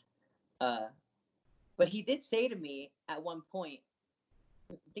what it is. Uh, but he did say to me at one point,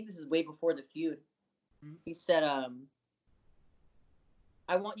 I think this is way before the feud. He said,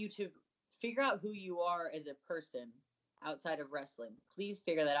 "I want you to figure out who you are as a person outside of wrestling. Please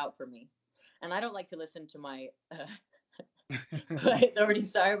figure that out for me." And I don't like to listen to my my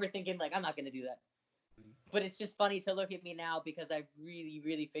authorities. So I remember thinking like, I'm not going to do that. But it's just funny to look at me now because I've really,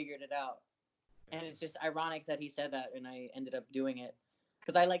 really figured it out. And it's just ironic that he said that and I ended up doing it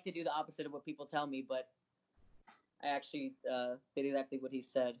because I like to do the opposite of what people tell me, but I actually did exactly what he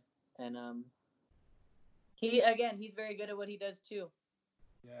said. And he's very good at what he does too.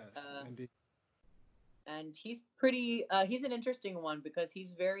 yes, Uh, indeed. and he's an interesting one because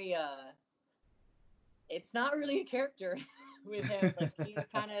he's very it's not really a character with him. Like he's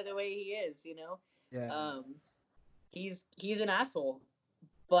kind of the way he is. Yeah, Um, he's an asshole,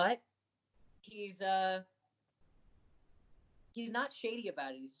 but he's he's not shady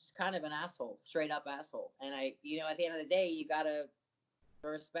about it. He's just kind of an asshole, straight up asshole. And at the end of the day, you gotta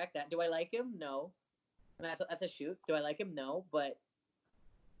respect that. Do I like him? No. And that's a shoot. Do I like him? No. But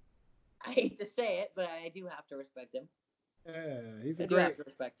I hate to say it, but I do have to respect him. yeah, he's a I do have great. to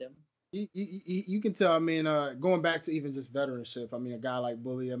respect him. You can tell. I mean, going back to even just veteranship. I mean, a guy like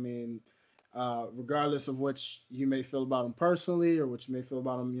Bully. I mean, regardless of what you may feel about him personally or what you may feel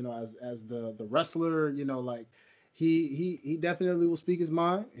about him, as the wrestler, like he definitely will speak his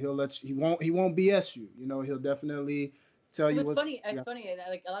mind. He'll let you. He won't BS you. He'll definitely tell Well, you it's what's. funny. Yeah. It's funny.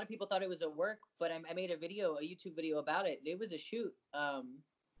 Like a lot of people thought it was a work, but I made a YouTube video about it. It was a shoot.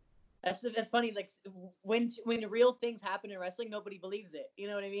 That's funny. It's like when real things happen in wrestling, nobody believes it. You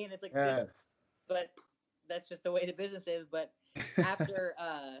know what I mean? It's like this, Yes. but that's just the way the business is. But after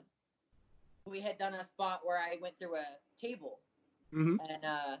we had done a spot where I went through a table, hmm and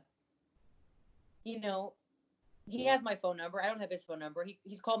you know, he has my phone number. I don't have his phone number.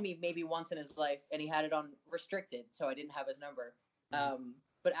 He's called me maybe once in his life, and he had it on restricted, so I didn't have his number.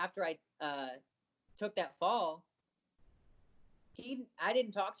 But after I took that fall, I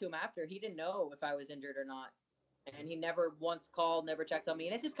didn't talk to him after. He didn't know if I was injured or not, and he never once called, never checked on me.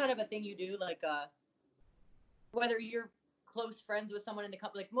 And it's just kind of a thing you do, like whether you're close friends with someone in the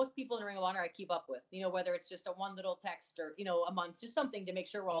company. Like most people in Ring of Honor, I keep up with. You know, whether it's just a one little text or a month, just something to make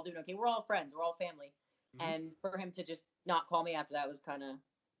sure we're all doing okay. We're all friends. We're all family. Mhm. And for him to just not call me after that was kind of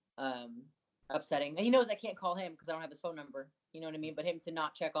upsetting. And he knows I can't call him because I don't have his phone number. You know what I mean? But him to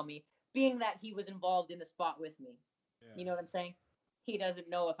not check on me, being that he was involved in the spot with me. Yes. You know what I'm saying? He doesn't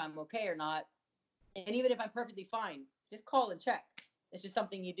know if I'm okay or not. And even if I'm perfectly fine, just call and check. It's just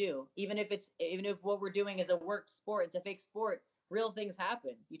something you do. Even if what we're doing is a work sport, it's a fake sport. Real things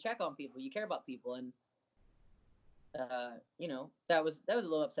happen. You check on people. You care about people, and that was a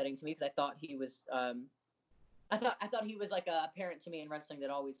little upsetting to me because I thought he was I thought he was like a parent to me in wrestling that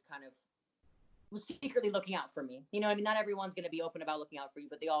always kind of was secretly looking out for me. You know, I mean, not everyone's going to be open about looking out for you,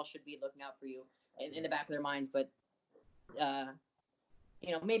 but they all should be looking out for you in the back of their minds. But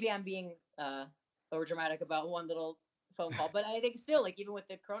maybe I'm being over dramatic about one little phone call, but I think still, like, even with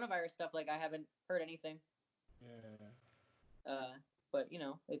the coronavirus stuff, like, I haven't heard anything. Yeah. But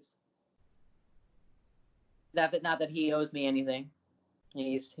it's not that he owes me anything.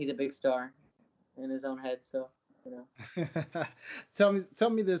 He's a big star in his own head, so Tell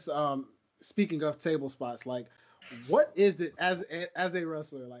me this. Speaking of table spots, like, what is it as a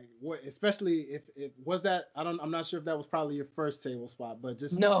wrestler? Like, what, especially if was that, I'm not sure if that was probably your first table spot, but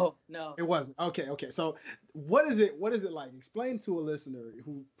just no, it wasn't. Okay. So what is it like? Explain to a listener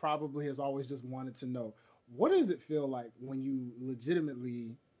who probably has always just wanted to know, what does it feel like when you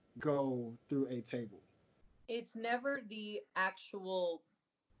legitimately go through a table? It's never the actual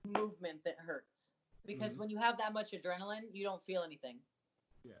movement that hurts, because Mhm. when you have that much adrenaline, you don't feel anything.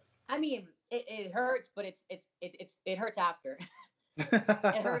 Yes. I mean, it hurts, but it hurts after.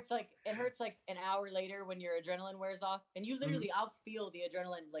 It hurts like an hour later when your adrenaline wears off, and you Mhm. literally, I'll feel the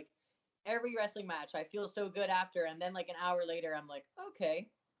adrenaline like every wrestling match. I feel so good after, and then like an hour later, I'm like, okay,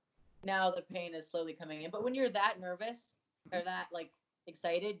 now the pain is slowly coming in. But when you're that nervous or that like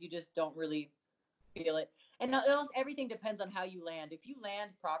excited, you just don't really feel it. And everything depends on how you land. If you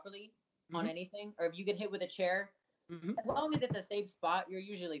land properly on Mhm. anything, or if you get hit with a chair, Mhm. as long as it's a safe spot, you're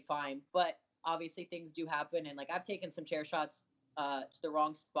usually fine. But obviously things do happen, and like I've taken some chair shots to the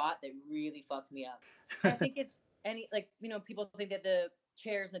wrong spot that really fucked me up. And I think it's people think that the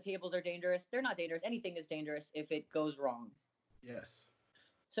chairs and the tables are dangerous. They're not dangerous. Anything is dangerous if it goes wrong. Yes.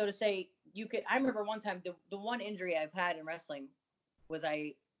 So to say I remember one time the one injury I've had in wrestling was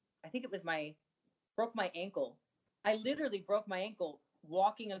I think it was broke my ankle. I literally broke my ankle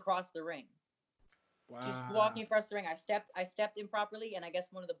walking across the ring. Just Wow. walking across the ring. I stepped improperly, and I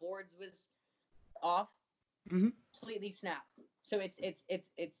guess one of the boards was off, Mhm. completely snapped. So it's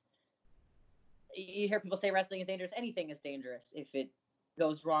you hear people say wrestling is dangerous. Anything is dangerous if it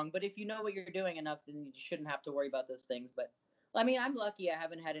goes wrong. But if you know what you're doing enough, then you shouldn't have to worry about those things. But I mean, I'm lucky. I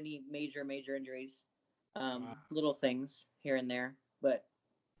haven't had any major injuries. Wow. Little things here and there, but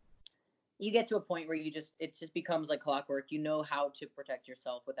you get to a point where it just becomes like clockwork. You know how to protect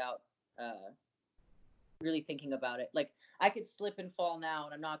yourself without really thinking about it. Like I could slip and fall now,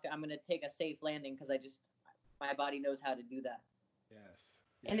 and I'm going to take a safe landing because my body knows how to do that. Yes.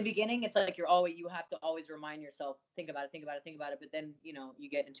 In the Yes. beginning, it's like you have to always remind yourself, think about it, think about it, think about it. But then you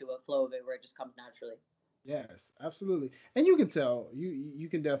get into a flow of it where it just comes naturally. Yes, absolutely. And you can tell. You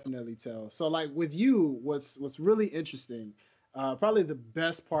can definitely tell. So like with you, what's really interesting, probably the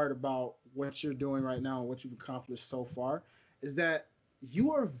best part about what you're doing right now and what you've accomplished so far is that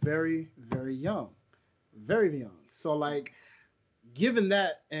you are very, very young. Very young. So like given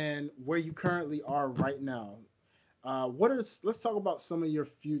that and where you currently are right now, let's talk about some of your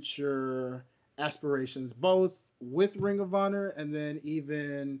future aspirations, both with Ring of Honor and then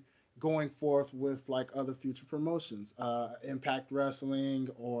even going forth with like other future promotions, Impact Wrestling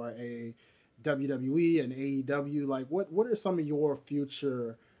or a WWE and AEW. Like, what are some of your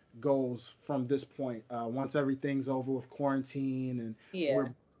future goals from this point? Once everything's over with quarantine and we're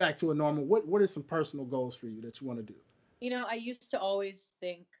Yeah. back to a normal, what are some personal goals for you that you want to do? I used to always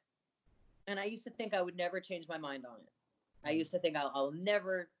think, and I used to think I would never change my mind on it. I Mhm. used to think I'll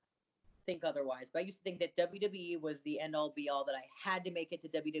never think otherwise. But I used to think that WWE was the end all be all, that I had to make it to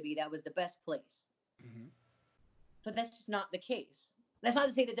WWE. That was the best place. Mhm. But that's just not the case. That's not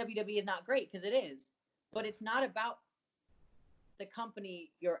to say that WWE is not great, because it is. But it's not about the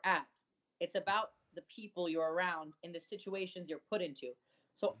company you're at. It's about the people you're around and the situations you're put into.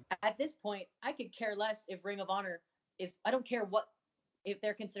 So at this point, I could care less if Ring of Honor I don't care if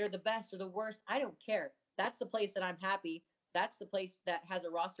they're considered the best or the worst. I don't care. That's the place that I'm happy. That's the place that has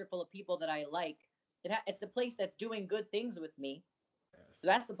a roster full of people that I like. It's the place that's doing good things with me. So Yes.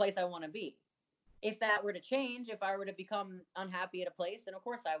 that's the place I want to be. If that were to change, if I were to become unhappy at a place, then of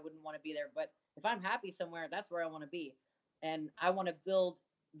course I wouldn't want to be there. But if I'm happy somewhere, that's where I want to be. and I want to build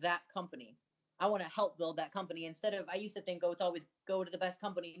that company. I want to help build that company instead of, I used to think, oh, it's always go to the best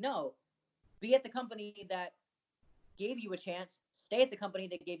company. No, be at the company that gave you a chance, stay at the company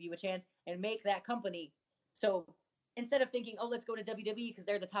that gave you a chance, and make that company. So instead of thinking, oh, let's go to WWE because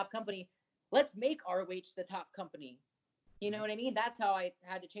they're the top company, let's make ROH the top company. You know what I mean? That's how I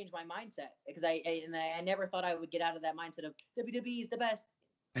had to change my mindset, because I never thought I would get out of that mindset of WWE is the best.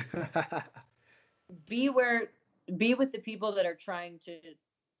 Be where, be with the people that are trying to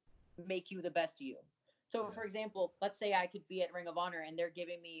make you the best you. So, for example, let's say I could be at Ring of Honor and they're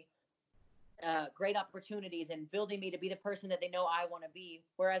giving me great opportunities and building me to be the person that they know I want to be,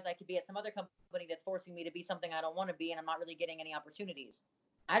 whereas I could be at some other company that's forcing me to be something I don't want to be, and I'm not really getting any opportunities.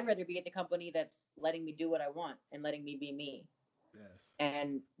 I'd rather be at the company that's letting me do what I want and letting me be me. Yes.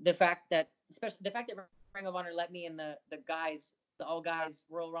 And the fact that, especially the fact that Ring of Honor let me in the guys, the all guys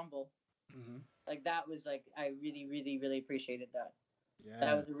Royal Rumble, like that was like, I really, really, really appreciated that. Yeah.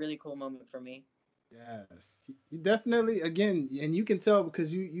 That was a really cool moment for me. Yes. You definitely, again, and you can tell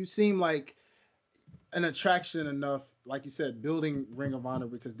because you seem like an attraction enough, like you said, building Ring of Honor,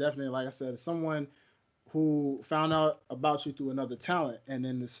 because definitely, like I said, someone who found out about you through another talent and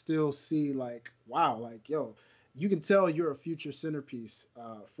then to still see like, wow, like, yo, you can tell you're a future centerpiece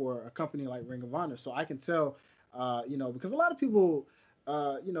for a company like Ring of Honor. So I can tell, because a lot of people,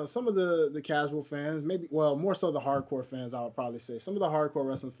 some of the casual fans, maybe, well, more so the hardcore fans, I would probably say, some of the hardcore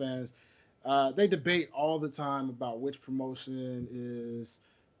wrestling fans, they debate all the time about which promotion is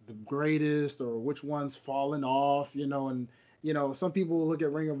the greatest or which one's fallen off, and some people look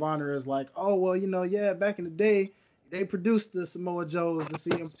at Ring of Honor as like, oh, well, yeah, back in the day, they produced the Samoa Joes, the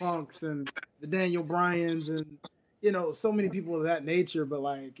CM Punks, and the Daniel Bryans, and, so many people of that nature. But,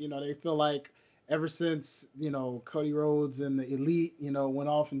 like, they feel like ever since, Cody Rhodes and the Elite, went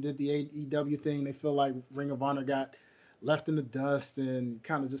off and did the AEW thing, they feel like Ring of Honor got left in the dust and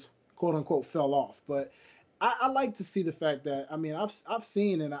kind of just, quote unquote, fell off. But I like to see the fact that, I mean, I've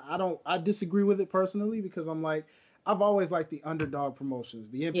seen, and I disagree with it personally, because I'm like, I've always liked the underdog promotions,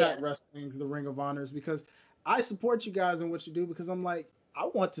 the Impact Wrestling, the Ring of Honors, because I support you guys in what you do, because I'm like, I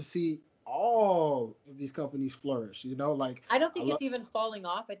want to see all of these companies flourish, like. I don't think it's even falling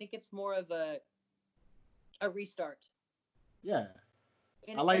off. I think it's more of a restart. Yeah.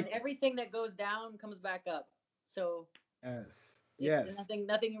 And everything that goes down comes back up. So yes.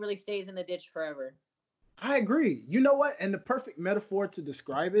 Nothing really stays in the ditch forever. I agree. You know what? And the perfect metaphor to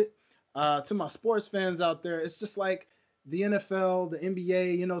describe it, to my sports fans out there, it's just like the NFL, the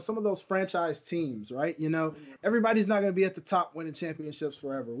NBA, some of those franchise teams, right? Everybody's not going to be at the top winning championships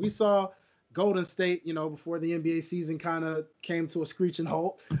forever. We saw Golden State, before the NBA season kind of came to a screeching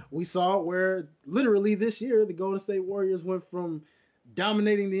halt. We saw where literally this year, the Golden State Warriors went from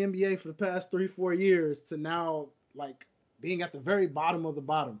dominating the NBA for the past 3-4 years to now, like, being at the very bottom of the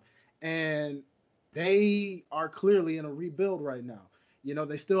bottom. And they are clearly in a rebuild right now.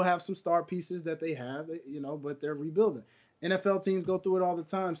 They still have some star pieces that they have, but they're rebuilding. NFL teams go through it all the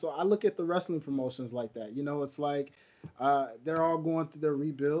time. So I look at the wrestling promotions like that. It's like they're all going through their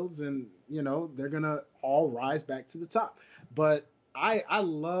rebuilds, and, they're going to all rise back to the top. But I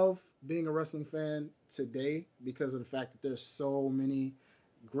love being a wrestling fan today because of the fact that there's so many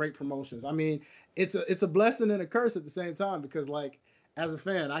great promotions. I mean, it's a blessing and a curse at the same time, because, like, as a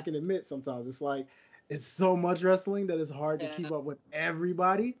fan, I can admit sometimes it's like it's so much wrestling that it's hard to keep up with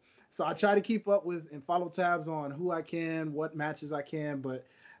everybody. So I try to keep up with and follow tabs on who I can, what matches I can. But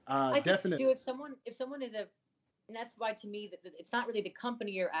definitely, if someone is and that's why to me that it's not really the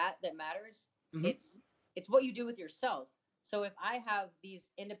company you're at that matters. Mm-hmm. It's what you do with yourself. So if I have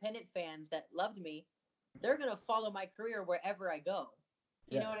these independent fans that loved me, they're gonna follow my career wherever I go.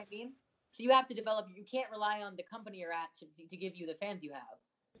 You know what I mean? So you have to develop. You can't rely on the company you're at to give you the fans you have.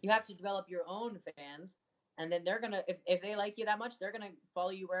 You have to develop your own fans, and then they're gonna, if they like you that much, they're gonna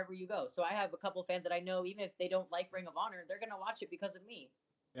follow you wherever you go. So I have a couple fans that I know, even if they don't like Ring of Honor, they're gonna watch it because of me.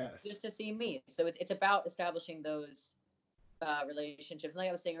 Yes. Just to see me. So it's about establishing those relationships. And like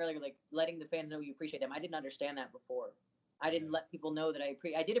I was saying earlier, like letting the fans know you appreciate them. I didn't understand that before. I didn't let people know that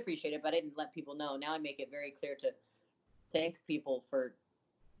I did appreciate it, but I didn't let people know. Now I make it very clear to thank people for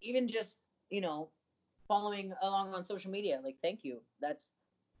even just, following along on social media. Like, thank you. That's,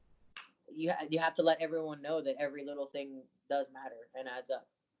 you have to let everyone know that every little thing does matter and adds up.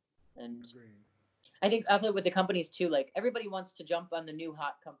 And I think also with the companies too, like everybody wants to jump on the new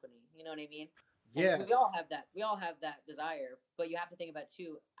hot company. You know what I mean? Yeah. We all have that. We all have that desire, but you have to think about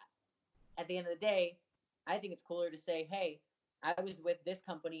too. At the end of the day, I think it's cooler to say, "Hey, I was with this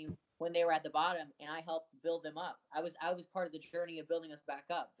company when they were at the bottom, and I helped build them up. I was part of the journey of building us back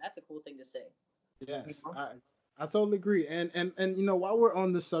up." That's a cool thing to say. Yes, I totally agree. And you know, while we're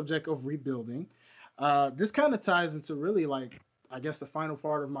on the subject of rebuilding, this kind of ties into really like I guess the final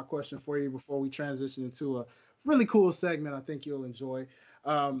part of my question for you before we transition into a really cool segment I think you'll enjoy.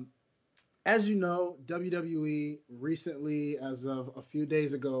 Um, as you know, WWE recently, as of a few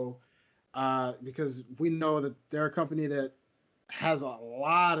days ago, because we know that they're a company that has a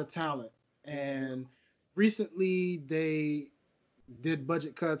lot of talent, Hmm. and recently they did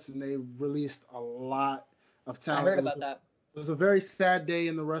budget cuts and they released a lot of I talent. heard It was about that. it was a very sad day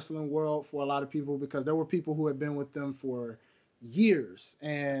in the wrestling world for a lot of people because there were people who had been with them for years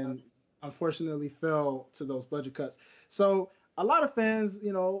Uh-huh. and unfortunately fell to those budget cuts. So a lot of fans,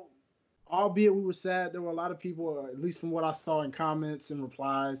 you know, albeit we were sad, there were a lot of people, at least from what I saw in comments and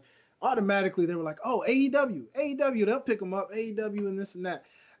replies, automatically they were like, "Oh, AEW, AEW, they'll pick them up, AEW, and this and that."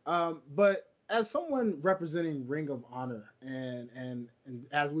 But as someone representing Ring of Honor and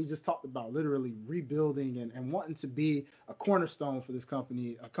as we just talked about, literally rebuilding and wanting to be a cornerstone for this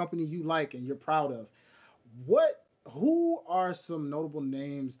company, a company you like and you're proud of, what who are some notable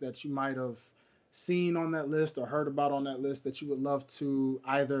names that you might have seen on that list or heard about on that list that you would love to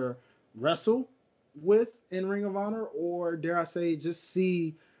either wrestle with in Ring of Honor or dare I say just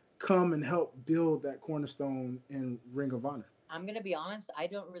see come and help build that cornerstone in Ring of Honor? I'm gonna be honest. I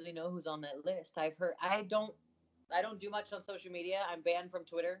don't really know who's on that list. I've heard. I don't do much on social media. I'm banned from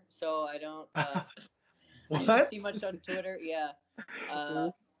Twitter, so I don't. I don't What? see much on Twitter. Yeah. Uh,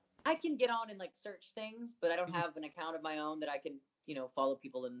 I can get on and like search things, but I don't have an account of my own that I can, follow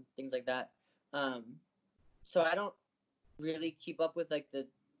people and things like that. Um, so I don't really keep up with like the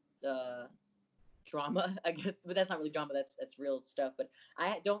uh, drama, I guess. But that's not really drama. That's real stuff. But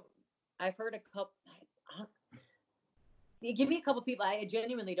I don't. I've heard a couple. Give me a couple people. I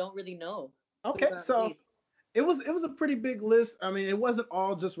genuinely don't really know who Okay, got so released. it was a pretty big list. I mean, it wasn't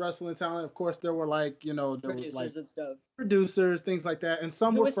all just wrestling talent. Of course, there were like there was like Producers and stuff. producers, things like that, and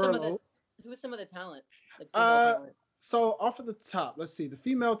some Who were was some of the furloughed. Who was some of the talent, like female Uh, talent? so off of the top, let's see the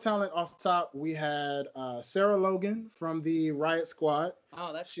female talent off the top. We had Sarah Logan from the Riot Squad.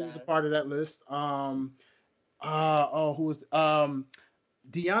 Oh, that's She was a sad. part of that list. Who was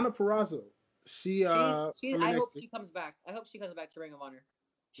Deanna Perrazzo? She She. from I hope NXT. she comes back. I hope she comes back to Ring of Honor.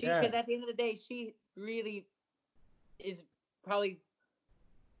 Because Yeah. at the end of the day, she really is probably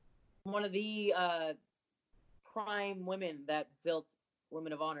one of the prime women that built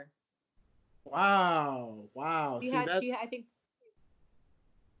Women of Honor. Wow. Wow. See, that's I think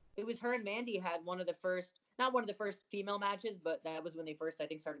it was her and Mandy had one of the first, not one of the first female matches, but that was when they first, I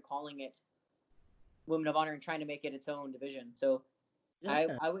think, started calling it Women of Honor and trying to make it its own division. So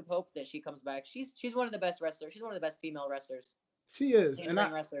yeah. I would hope that she comes back. She's one of the best wrestlers. She's one of the best female wrestlers, She is, in and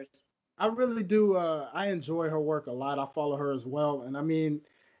ring wrestlers. I really do. I enjoy her work a lot. I follow her as well, and I mean,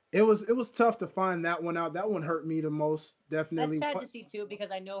 it was tough to find that one out. That one hurt me the most, That's definitely. sad to But see too, because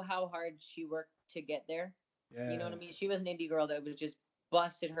I know how hard she worked to get there. You know yeah, what I mean? She was an indie girl that was just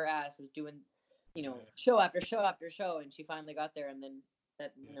busted her ass, was doing, yeah, show after show after show, and she finally got there. And then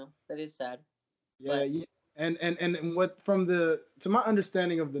that, yeah, that is sad. yeah, But yeah. And what from the to my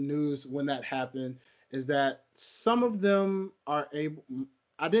understanding of the news when that happened is that some of them are able.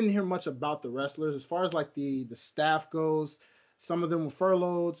 I didn't hear much about the wrestlers as far as like the staff goes. Some of them were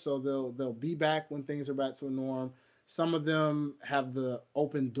furloughed, so they'll be back when things are back to a norm. Some of them have the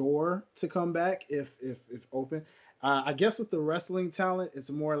open door to come back if open. I guess with the wrestling talent, it's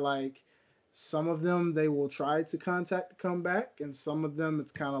more like some of them they will try to contact to come back, and some of them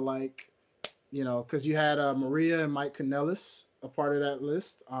it's kind of like because you had Maria and Mike Kanellis a part of that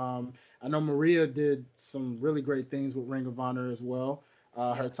list. I know Maria did some really great things with Ring of Honor as well,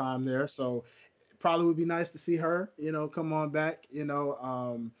 her yeah, time there. So it probably would be nice to see her, come on back.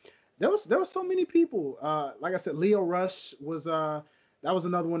 There was so many people. Like I said, Leo Rush was that was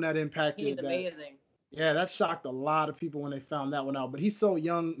another one that he's impacted that. amazing. Yeah, that shocked a lot of people when they found that one out. But he's so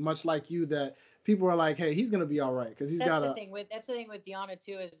young, much like you, that people are like, "Hey, he's gonna be all right," because he's got a That's the thing with Deanna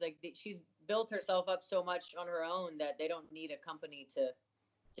too, is like she's built herself up so much on her own that they don't need a company to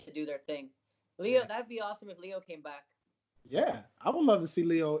do their thing. Leo, yeah. that'd be awesome if Leo came back. Yeah, I would love to see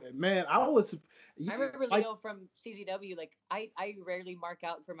Leo. Man, I was I remember like, Leo from CZW. Like I rarely mark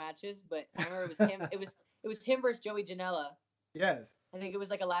out for matches, but I remember it was him. It was him versus Joey Janela. yes. I think it was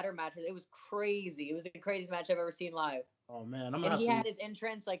like a ladder match. It was crazy. It was the craziest match I've ever seen live. Oh man, I'm And gonna have he to. had his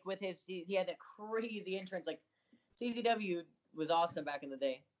entrance like with he had that crazy entrance. Like CZW was awesome back in the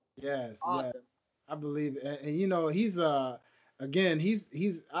day. Yes, yes, Awesome. I believe, and he's again he's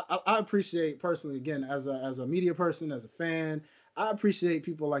I appreciate personally again as a media person as a fan. I appreciate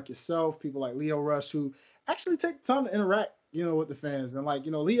people like yourself, people like Leo Rush who actually take the time to interact, with the fans. And like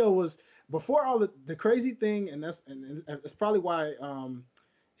Leo was before all the crazy thing, and that's probably why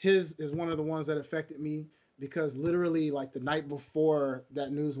his is one of the ones that affected me because literally like the night before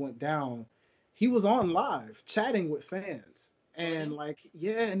that news went down, he was on live chatting with fans. Was And he? like,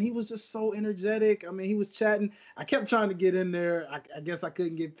 yeah, and he was just so energetic. I mean, he was chatting. I kept trying to get in there. I guess I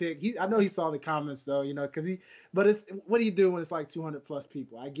couldn't get picked. I know he saw the comments though, because but it's what do you do when it's like 200 plus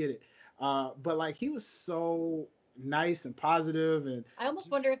people? I get it. But like, he was so nice and positive and I almost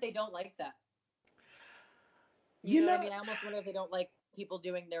just, wonder if they don't like that. You you know what I know, mean? I almost wonder if they don't like people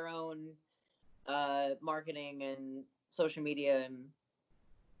doing their own marketing and social media and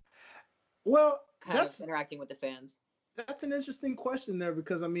well, kind of interacting with the fans. that's an interesting question there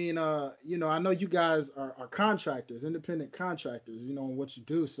because I mean, I know you guys are contractors, independent contractors, in what you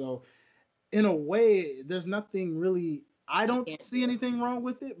do. So in a way, there's nothing really. I You don't can't see do. anything wrong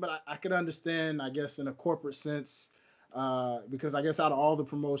with it, but I could understand, I guess, in a corporate sense, because I guess out of all the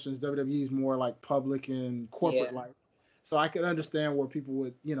promotions, WWE is more like public and corporate Yeah. like. So I could understand where people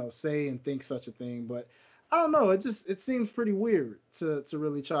would, say and think such a thing, but I don't know. It seems pretty weird to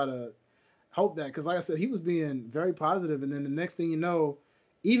really try to hope that because like I said, he was being very positive, and then the next thing you know,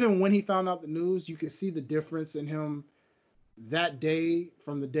 even when he found out the news, you could see the difference in him that day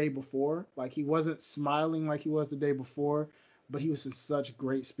from the day before. Like he wasn't smiling like he was the day before, but he was in such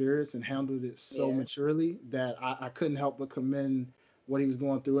great spirits and handled it so Yeah. maturely that I couldn't help but commend what he was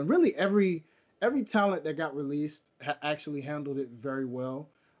going through. And really, every talent that got released actually handled it very well.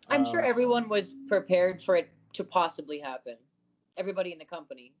 I'm sure Um, everyone was prepared for it to possibly happen. Everybody in the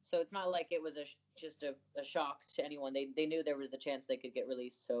company. So it's not like it was just a shock to anyone. They knew there was the chance they could get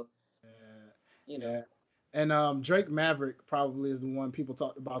released. So, you know. yeah, and Drake Maverick probably is the one people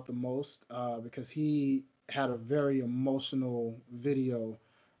talked about the most because he had a very emotional video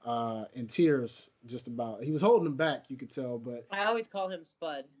in tears. Just about, he was holding him back, you could tell. But I always call him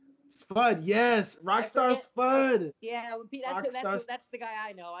Spud. Spud, yes, I Rockstar forget. I Spud, yeah, Rockstar. that's the guy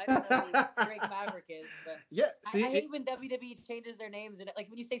I know. I don't know who Drake Maverick is, but Yeah, I hate when WWE changes their names and like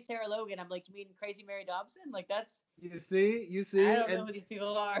when you say Sarah Logan, I'm like, you mean Crazy Mary Dobson? Like that's you I see, don't know who these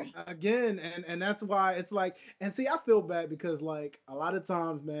people are. again, and that's why it's like, and see, I feel bad because like a lot of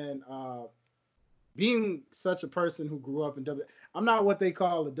times, man, being such a person who grew up in I'm not what they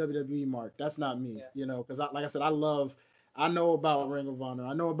call a WWE mark. That's not me, Yeah. because like I said, I know about Ring of Honor,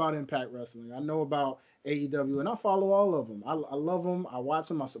 I know about Impact Wrestling, I know about AEW, and I follow all of them. I love them, I watch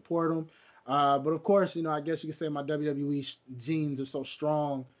them, I support them. But of course, I guess you could say my WWE genes are so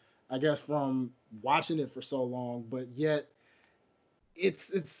strong, I guess from watching it for so long, but yet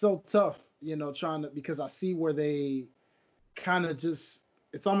it's so tough, trying to because I see where they kind of just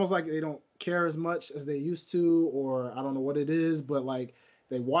it's almost like they don't care as much as they used to, or I don't know what it is, but like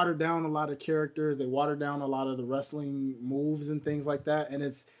they water down a lot of characters, they water down a lot of the wrestling moves and things like that, and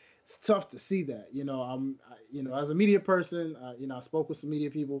it's tough to see that. As a media person, I spoke with some media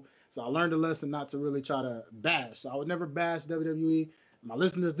people, so I learned a lesson not to really try to bash. So I would never bash WWE. My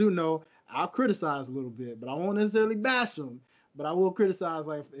listeners do know I'll criticize a little bit, but I won't necessarily bash them. But I will criticize,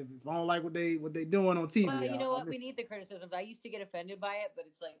 like if I don't like what they doing on Well, TV. you know I'll what? We need the criticisms. I used to get offended by it, but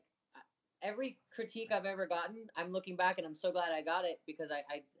it's like every critique I've ever gotten, I'm looking back and I'm so glad I got it because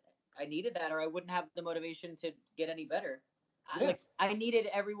I needed that or I wouldn't have the motivation to get any better. yeah. I needed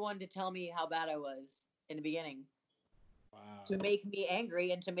everyone to tell me how bad I was in the beginning to Wow. make me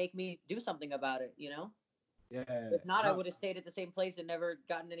angry and to make me do something about it, you know? Yeah. If not, I No, would have stayed at the same place and never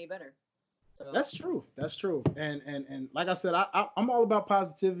gotten any better. So that's true. That's true. And like I said, I'm all about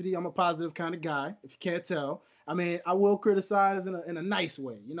positivity. I'm a positive kind of guy. If you can't tell, I mean, I will criticize in a nice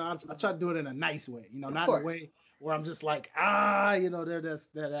way. I try to do it in a nice way. of Not in a course. way where I'm just like there,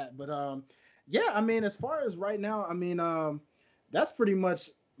 there, that. But yeah. I mean, as far as right now, I mean, that's pretty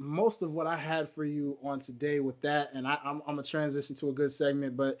much most of what I had for you on today with that. And I'm gonna transition to a good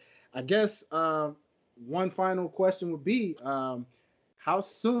segment. But I guess one final question would be, how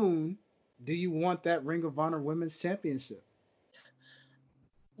soon do you want that Ring of Honor Women's Championship?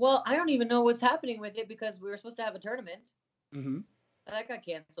 Well, I don't even know what's happening with it because we were supposed to have a tournament. Mm-hmm. That got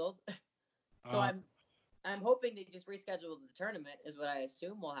canceled. So Uh, I'm hoping they just reschedule the tournament is what I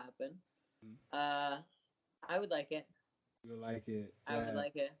assume will happen. Uh I would like it. you like it, I would yeah.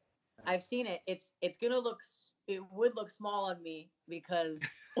 like it. I've seen it. It's gonna it would look small on me because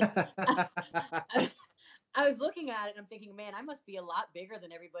I, I was looking at it and I'm thinking, man, I must be a lot bigger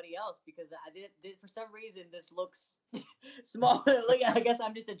than everybody else because did for some reason this looks small. Look, I guess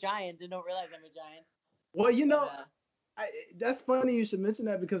I'm just a giant and don't realize I'm a giant. Well, But that's funny you should mention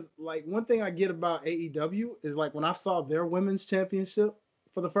that because like one thing I get about AEW is like when I saw their women's championship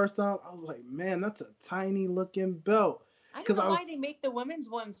for the first time, I was like, man, that's a tiny looking belt. I don't because know why they make the women's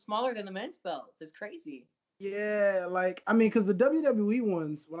one smaller than the men's belt. It's crazy. yeah, like I mean, because the WWE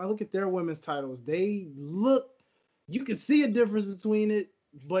ones, when I look at their women's titles, they look, you can see a difference between it,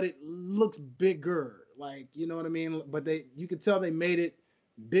 but it looks bigger. Like you know what I mean? But you can tell they made it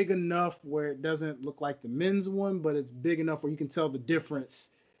big enough where it doesn't look like the men's one, but it's big enough where you can tell the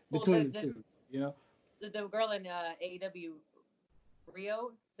difference Well, between the two. You know, the girl in AEW,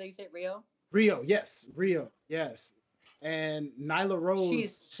 Rio, did you say it, Rio? Rio, yes, Rio, yes, and Nyla She's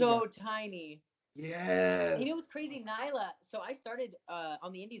Rose, she got so tiny. You yes, know what's crazy? Nyla. So I started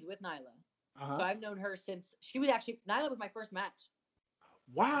on the indies with Nyla. uh So huh, I've known her since she was actually Nyla was my first match.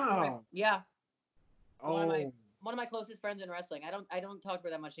 wow, Yeah, one of my oh, one of my closest friends in wrestling. I don't talk to her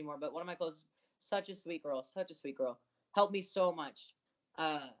that much anymore, but one of my closest, such a sweet girl, such a sweet girl, helped me so much.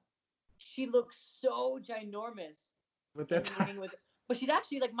 Uh, she looks so ginormous but in that's the ring with, but she's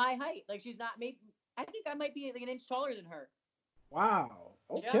actually like my height. Like she's not maybe. I think I might be like an inch taller than her. wow,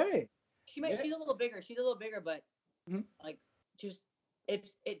 Yeah, okay, yeah. She's a little bigger. She's a little bigger, but Mhm. like just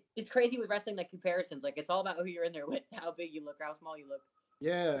it's crazy with wrestling like comparisons. Like it's all about who you're in there with, how big you look, or how small you look.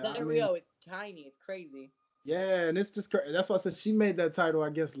 Yeah, That I mean, Rio is tiny. It's crazy. yeah, and it's just that's why I said she made that title, I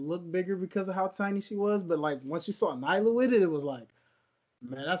guess, look bigger because of how tiny she was. But like once you saw Nyla with it, it was like,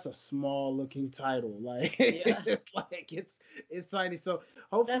 man, that's a small looking title. Like Yeah. it's like it's tiny. So That's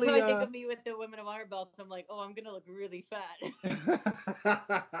how hopefully, I think of me with the Women of Honor belt. I'm like, oh, I'm gonna look really fat.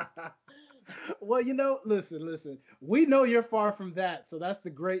 well, listen, we know you're far from that, so that's the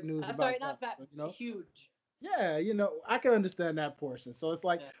great news I'm about sorry, that. not fat, So, huge. yeah, I can understand that portion. So it's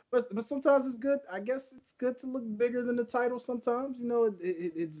like, Yeah. but sometimes it's good. I guess it's good to look bigger than the title. Sometimes,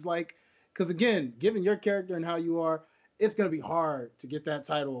 it's like, because again, given your character and how you are, it's gonna be hard to get that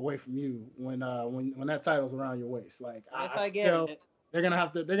title away from you when that title's around your waist. Like If I I can get tell it. they're gonna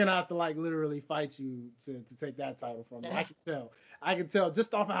have to like literally fight you to take that title from you. I can tell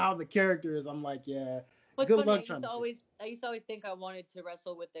just off of how the character is. I'm like, yeah, What's good funny, luck trying to get. I used to always think I wanted to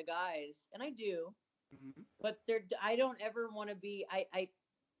wrestle with the guys, and I do, Mhm. but I don't ever want to be.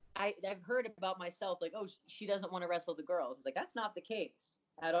 I've heard about myself like, oh, she doesn't want to wrestle the girls. It's like that's not the case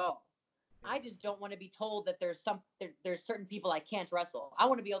at all. Yeah, I just don't want to be told that there's certain people I can't wrestle. I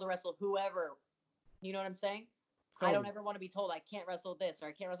want to be able to wrestle whoever. You know what I'm saying? I don't totally. ever want to be told I can't wrestle this or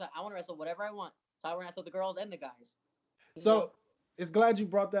I can't wrestle. I want to wrestle whatever I want. So I want to wrestle the girls and the guys. You know? So it's glad you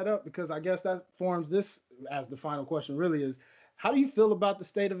brought that up because I guess that forms this as the final question. Really, is how do you feel about the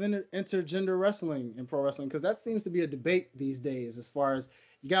state of intergender wrestling in pro wrestling? Because that seems to be a debate these days. As far as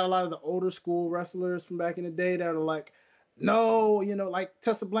you got a lot of the older school wrestlers from back in the day that are like, no, like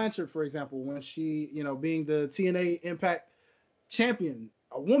Tessa Blanchard, for example, when she, being the TNA Impact champion,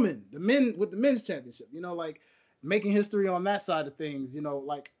 a woman, the men with the men's championship, like making history on that side of things,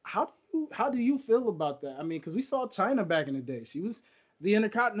 like how do you feel about that? I mean, because we saw China back in the day. She was the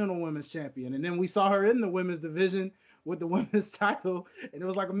Intercontinental Women's Champion, and then we saw her in the women's division with the women's title, and it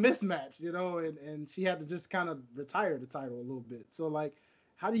was like a mismatch, and she had to just kind of retire the title a little bit. So like,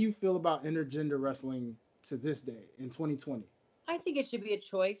 how do you feel about intergender wrestling to this day in 2020? I think it should be a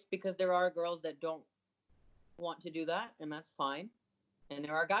choice because there are girls that don't want to do that, and that's fine. And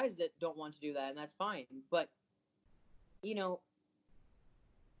there are guys that don't want to do that, and that's fine. But you know,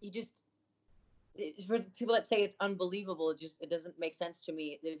 you just for people that say it's unbelievable, it doesn't make sense to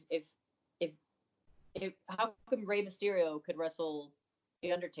me. If how come Rey Mysterio could wrestle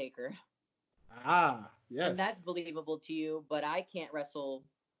the Undertaker, Ah, and yes, that's believable to you, but I can't wrestle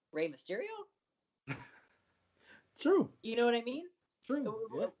Rey Mysterio? true, You know what I mean? true,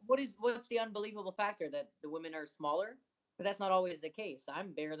 yeah. What's the unbelievable factor that the women are smaller? But that's not always the case.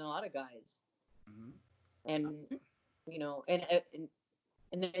 I'm bigger than a lot of guys, Mhm. and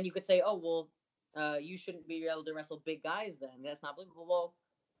and then you could say, oh well, you shouldn't be able to wrestle big guys. Then that's not believable. Well,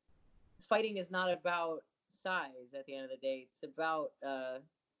 fighting is not about size. At the end of the day, it's about.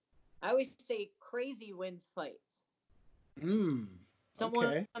 I always say, crazy wins fights. Mm, Someone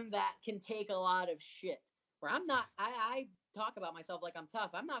okay. that can take a lot of shit. Where I'm not. I talk about myself like I'm tough.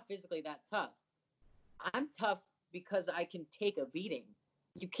 I'm not physically that tough. I'm tough because I can take a beating.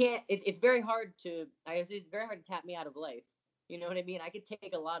 You can't. It's very hard to. It's very hard to tap me out of life. You know what I mean? I could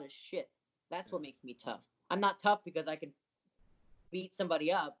take a lot of shit. That's what Yes. makes me tough. I'm not tough because I can beat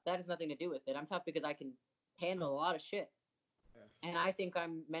somebody up. That has nothing to do with it. I'm tough because I can handle a lot of shit. Yes. And I think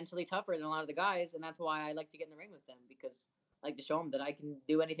I'm mentally tougher than a lot of the guys, and that's why I like to get in the ring with them because I like to show them that I can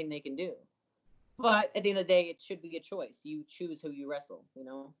do anything they can do. But at the end of the day, it should be a choice. You choose who you wrestle. You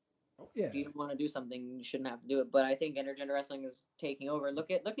know, Oh yeah. if you don't want to do something, you shouldn't have to do it. But I think intergender wrestling is taking over.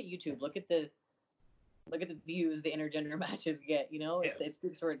 Look at YouTube. Look at the views the intergender matches get. You know, it Yes.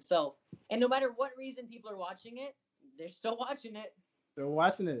 speaks for itself. And no matter what reason people are watching it, they're still watching it. They're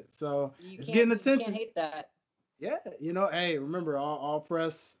watching it, so You it's can't getting you can't attention. hate that. Yeah, hey, remember, all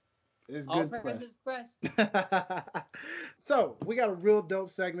press is All good press is press. press. So we got a real dope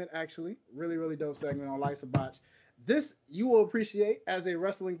segment, actually, really, really dope segment on Lights of Botch. This you will appreciate as a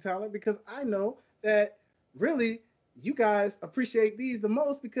wrestling talent because I know that really you guys appreciate these the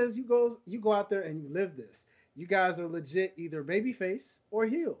most because you go out there and you live this. You guys are legit either babyface or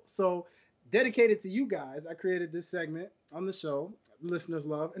heel. So dedicated to you guys, I created this segment on the show listeners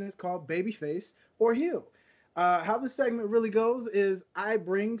love, and it's called Babyface or Heel. How this segment really goes is I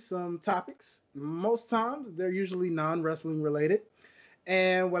bring some topics. Most times they're usually non wrestling related.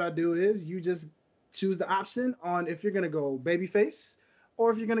 And what I do is you just choose the option on if you're going to go babyface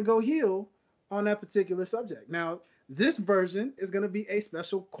or if you're going to go heel on that particular subject. Now, this version is going to be a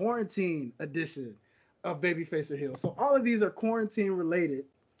special quarantine edition of babyface or heel. So all of these are quarantine related.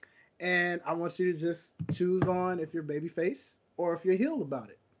 And I want you to just choose on if you're babyface or if you're heel about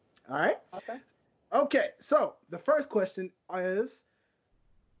it. All right? Okay. Okay, so the first question is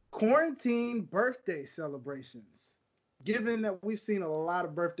quarantine birthday celebrations. Given that we've seen a lot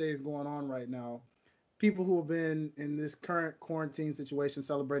of birthdays going on right now, people who have been in this current quarantine situation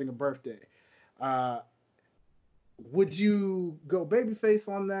celebrating a birthday, uh, would you go babyface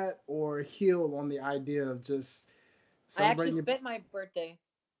on that or heel on the idea of just I actually celebrating your spent my birthday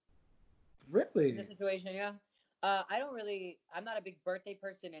in really? this situation. Yeah. I'm not a big birthday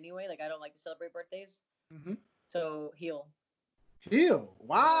person anyway. Like I don't like to celebrate birthdays. Mm-hmm. So heel. Heel. Yeah, I think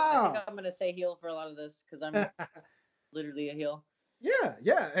Wow. I'm gonna say heel for a lot of this because I'm literally a heel. Yeah,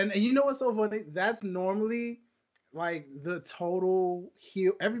 yeah. And you know what's so funny? That's normally like the total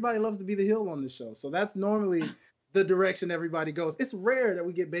heel. Everybody loves to be the heel on this show. So that's normally the direction everybody goes. It's rare that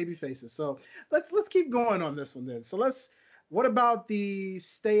we get baby faces. So let's keep going on this one then. So what about the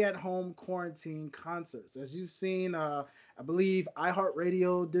stay at home quarantine concerts? As you've seen, I believe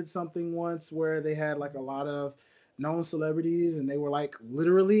iHeartRadio did something once where they had like a lot of known celebrities and they were like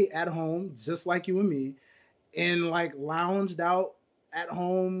literally at home, just like you and me and like lounged out at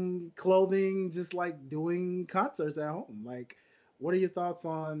home clothing, just like doing concerts at home. Like, what are your thoughts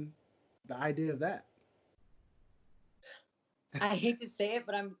on the idea of that? I hate to say it,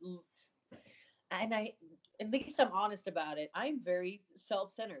 but and I at least I'm honest about it. I'm very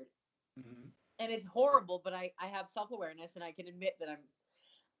self-centered, Mm-hmm. and it's horrible. But I have self-awareness, and I can admit that I'm.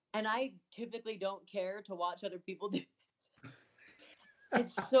 And I typically don't care to watch other people do.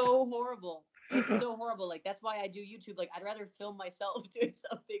 It's so horrible. It's so horrible. Like that's why I do YouTube. Like I'd rather film myself doing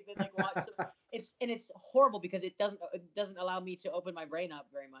something than like watch some. It's horrible because it doesn't allow me to open my brain up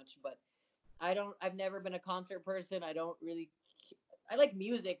very much. But I don't. I've never been a concert person. I don't really. I like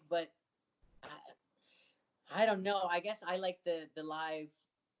music, but I don't know. I guess I like the live.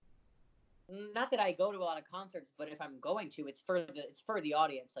 Not that I go to a lot of concerts, but if I'm going to, it's for the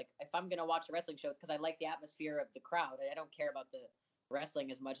audience. Like if I'm gonna watch a wrestling show, it's because I like the atmosphere of the crowd. I don't care about the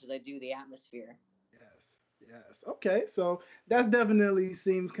wrestling as much as I do the atmosphere. Yes, yes. Okay, so that's definitely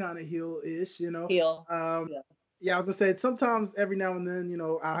seems kind of heel-ish, you know. Heel. Um, Yeah. yeah, I was gonna say sometimes every now and then,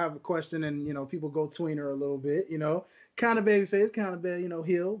 I'll have a question and people go tweener a little bit, kind of babyface, kind of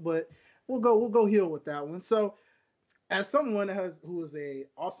heel, but we'll go heel with that one. So as someone who is a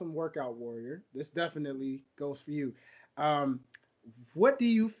awesome workout warrior, this definitely goes for you. Um, what do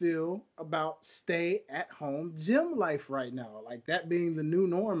you feel about stay at home gym life right now? Like that being the new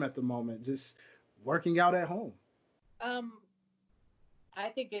norm at the moment, just working out at home. Um, I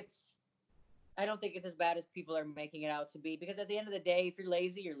think it's. I don't think it's as bad as people are making it out to be because at the end of the day, if you're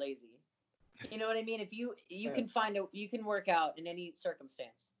lazy, you're lazy. You know what I mean? If you can Yes. you can work out in any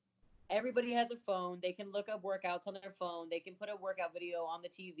circumstance. Everybody has a phone. They can look up workouts on their phone. They can put a workout video on the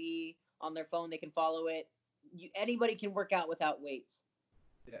TV on their phone. They can follow it. Anybody can work out without weights.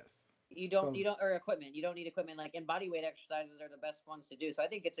 Yes. You don't So you don't or equipment. You don't need equipment. Like and body weight exercises are the best ones to do. So I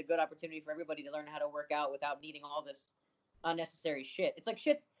think it's a good opportunity for everybody to learn how to work out without needing all this unnecessary shit. It's like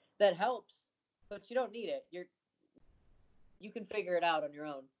shit that helps, but you don't need it. You can figure it out on your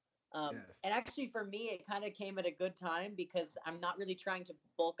own. yes. And actually, for me, it kind of came at a good time because I'm not really trying to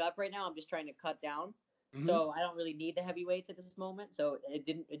bulk up right now. I'm just trying to cut down. Hmm. So I don't really need the heavy weights at this moment. So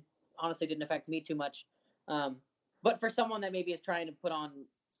it honestly didn't affect me too much. Um, but for someone that maybe is trying to put on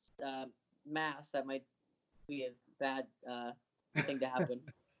uh, mass, that might be a bad thing to happen.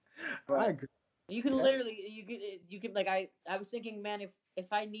 I But agree. you can Yeah. literally you can like I was thinking, man, if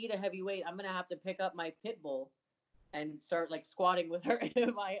I need a heavy weight, I'm gonna have to pick up my pit bull and start like squatting with her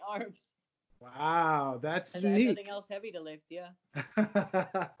in my arms. Wow, that's And I have nothing unique. else heavy to lift. Yeah.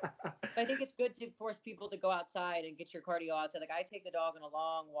 But I think it's good to force people to go outside and get your cardio outside. Like I take the dog on a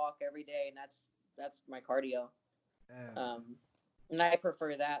long walk every day, and that's my cardio. Yeah. And I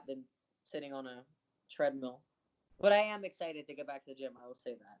prefer that than sitting on a treadmill. But I am excited to get back to the gym. I will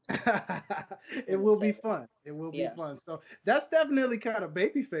say that. I It will will say be that. fun. It will be Yes, fun. So that's definitely kind of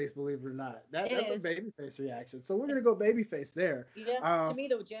baby face, believe it or not. it That's a is. baby face reaction. So we're gonna go baby face there. Yeah, to Um, me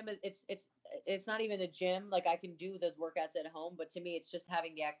the gym is it's not even the gym. Like I can do those workouts at home, but to me it's just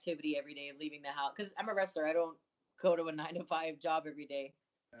having the activity every day of leaving the house. Because I'm a wrestler, I don't go to a 9 to 5 job every day.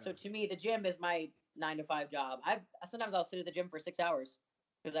 So to yes. me, the gym is my 9 to 5 job. I sometimes I'll sit at the gym for 6 hours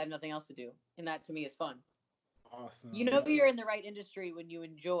because I have nothing else to do, and that to me is fun. You Awesome. know you're in the right industry when you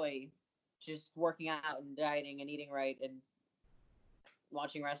enjoy just working out and dieting and eating right and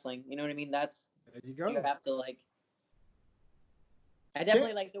watching wrestling. You know what I mean? That's There you you go. have to like. I Yeah.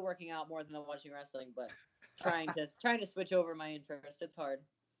 definitely like the working out more than the watching wrestling, but trying to switch over my interest. It's hard.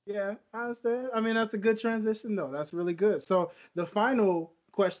 Yeah, I understand. I mean, that's a good transition, though. That's really good. So the final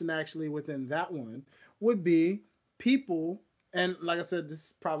question, actually, within that one would be people, and like I said,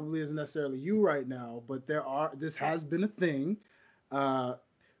 this probably isn't necessarily you right now, but this has been a thing. Uh,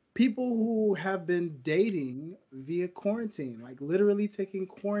 People who have been dating via quarantine, like literally taking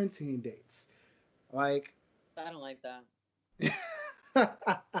quarantine dates. Like, I don't like that.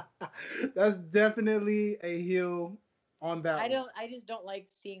 that's definitely a hill on that I one. don't. I just don't like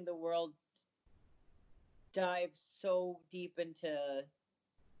seeing the world dive so deep into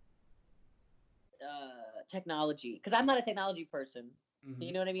technology because I'm not a technology person. Hmm.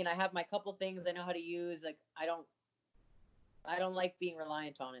 You know what I mean? I have my couple things I know how to use. Like I don't like being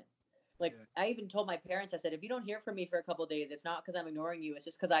reliant on it. Like Yeah, I even told my parents, I said, if you don't hear from me for a couple days, it's not because I'm ignoring you. It's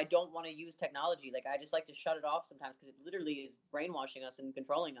just because I don't want to use technology. Like I just like to shut it off sometimes because it literally is brainwashing us and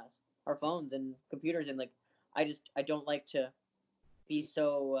controlling us, our phones and computers, and like I don't like to be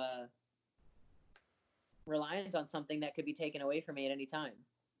so reliant on something that could be taken away from me at any time.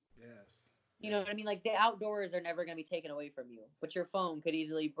 yes, You know what I yes. mean? Like the outdoors are never going to be taken away from you, but your phone could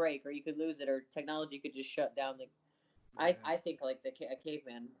easily break, or you could lose it, or technology could just shut down. Like I think like a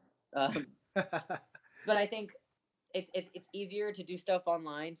caveman. Um, but I think it's easier to do stuff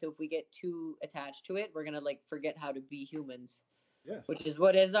online. So if we get too attached to it, we're gonna like forget how to be humans, Yes, which is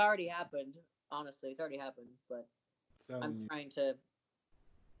what has already happened. Honestly, it's already happened. But I'm telling you. trying to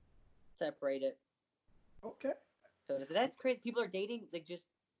separate it. Okay. So that's crazy. People are dating like just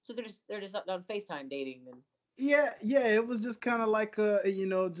so they're just on Facetime dating and Yeah, yeah, it was just kind of like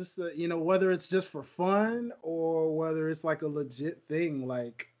just whether it's just for fun or whether it's like a legit thing.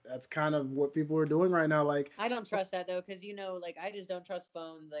 Like that's kind of what people are doing right now. Like, I don't trust that though because like I just don't trust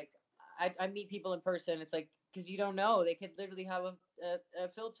phones. Like I meet people in person. It's like because you don't know they could literally have a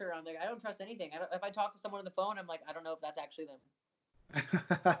filter on there. I don't trust anything. I don't, if I talk to someone on the phone, I'm like I don't know if that's actually them.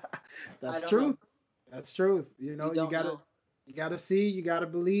 I that's don't know. truth. That's truth. You You don't gotta know. you gotta see, you gotta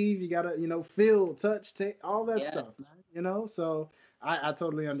believe, you gotta feel, touch, take all that Yes. stuff, man. So I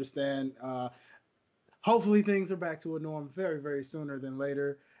totally understand. Hopefully things are back to a norm very, very sooner than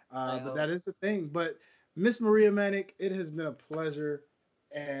later. I But hope. that is the thing. But Miss Maria Manic, it has been a pleasure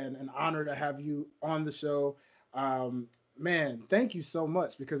and an honor to have you on the show. Man, thank you so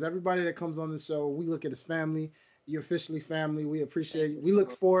much because everybody that comes on the show, we look at as family. You're officially family. We Thank appreciate you. you We so look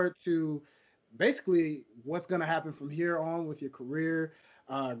much. forward to basically what's going to happen from here on with your career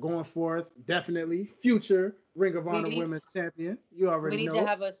going forth. Definitely future Ring of We Honor need Women's Champion. You we already need to know.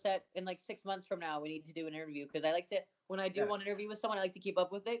 have a set in like 6 months from now. We need to do an interview because I like to when I do Yes. one interview with someone, I like to keep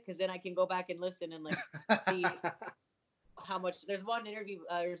up with it because then I can go back and listen and like see how much. There's one interview.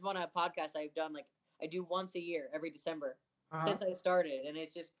 There's one podcast I've done like I do once a year every December Uh-huh. since I started, and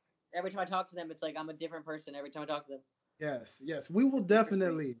it's just every time I talk to them, it's like I'm a different person every time I talk to them. Yes, yes, we will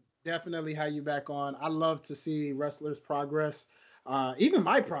Interesting. definitely have you back on. I love to see wrestlers progress, even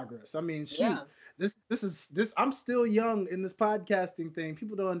my progress. I mean, shoot, Yeah, this. I'm still young in this podcasting thing.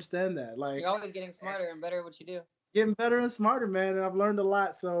 People don't understand that. you're Like, always getting smarter and better at what you do. getting better and smarter, man. And I've learned a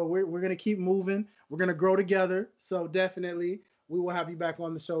lot. So we're gonna keep moving. We're gonna grow together. So definitely, we will have you back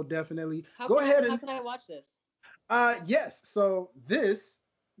on the show. Definitely, go ahead How and can I watch this? yes. So this,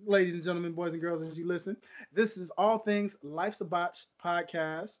 ladies and gentlemen, boys and girls, as you listen, this is all things Life's a Botch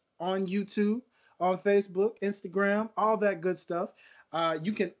podcast on YouTube, on Facebook, Instagram, all that good stuff.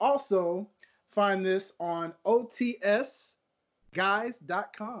 You can also find this on otsguys.com.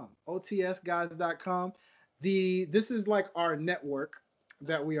 Otsguys.com. This is like our network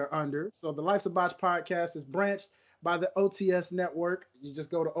that we are under. So the Life's a Botch podcast is branched by the OTS network. You just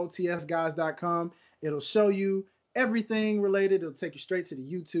go to otsguys.com. It'll show you everything related. It'll take you straight to the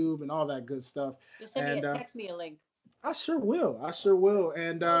YouTube and all that good stuff. Just send me And a text me a link. I sure will. I sure will.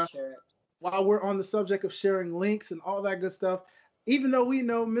 And I'll share it. while we're on the subject of sharing links and all that good stuff, even though we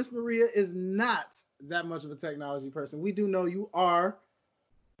know Miss Maria is not that much of a technology person. We do know you are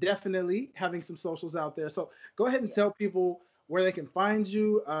definitely having some socials out there. So go ahead and Yeah. tell people where they can find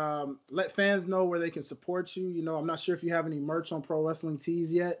you. Let fans know where they can support you. You know, I'm not sure if you have any merch on Pro Wrestling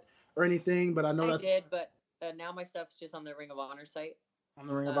Tees yet or anything, but I know I that's did, but now my stuff's just on the Ring of Honor site. on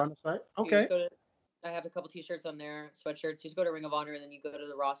the Ring of Um, Honor site. you just Okay. go to. I have a couple T-shirts on there, sweatshirts. You just go to Ring of Honor, and then you go to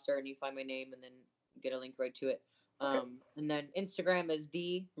the roster, and you find my name, and then you get a link right to it. Okay. And then Instagram is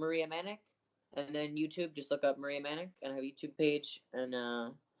the Maria Manic, and then YouTube, just look up Maria Manic, and I have a YouTube page, and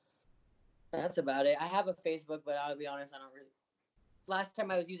that's about it. I have a Facebook, but I'll be honest, I don't really. Last time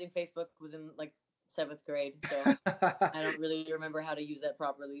I was using Facebook was in like 7th grade, so I don't really remember how to use that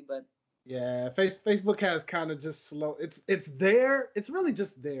properly. But Yeah, Facebook has kind of just slow. It's there. It's really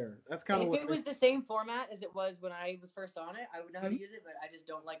just there. That's kind of if what it was the same format as it was when I was first on it, I would know how to Mhm. use it. But I just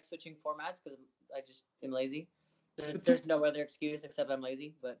don't like switching formats because I just am lazy. But There's no other excuse except I'm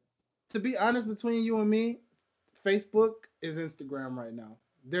lazy. But to be honest, between you and me, Facebook is Instagram right now.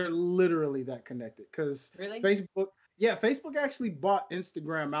 They're literally that connected because really, Facebook, yeah, Facebook actually bought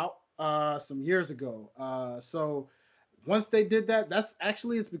Instagram out some years ago. So once they did that, that's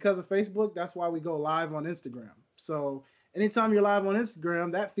actually it's because of Facebook. That's why we go live on Instagram. So anytime you're live on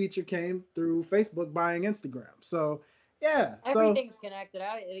Instagram, that feature came through Facebook buying Instagram. So yeah, so everything's connected.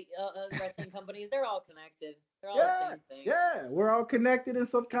 Wrestling companies, they're all connected. They're all the yeah, same thing. yeah, we're all connected in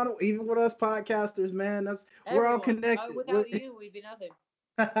some kind of even with us podcasters, man. That's we're all Everyone. connected. Without you, we'd be nothing.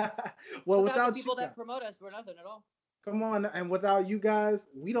 Well, Without the without you people guys, that promote us, we're nothing at all. come on, and without you guys,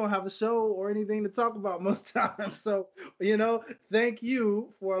 we don't have a show or anything to talk about most times. So, thank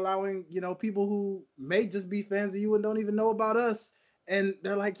you for allowing, people who may just be fans of you and don't even know about us. And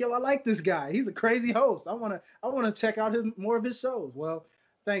they're like, yo, I like this guy. He's a crazy host. I wanna check out more of his shows. Well,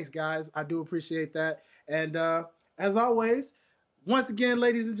 thanks, guys. I do appreciate that. And as always, once again,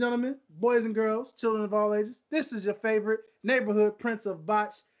 ladies and gentlemen, boys and girls, children of all ages, this is your favorite neighborhood Prince of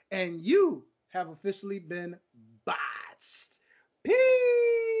Botch, and you have officially been botched. Peace.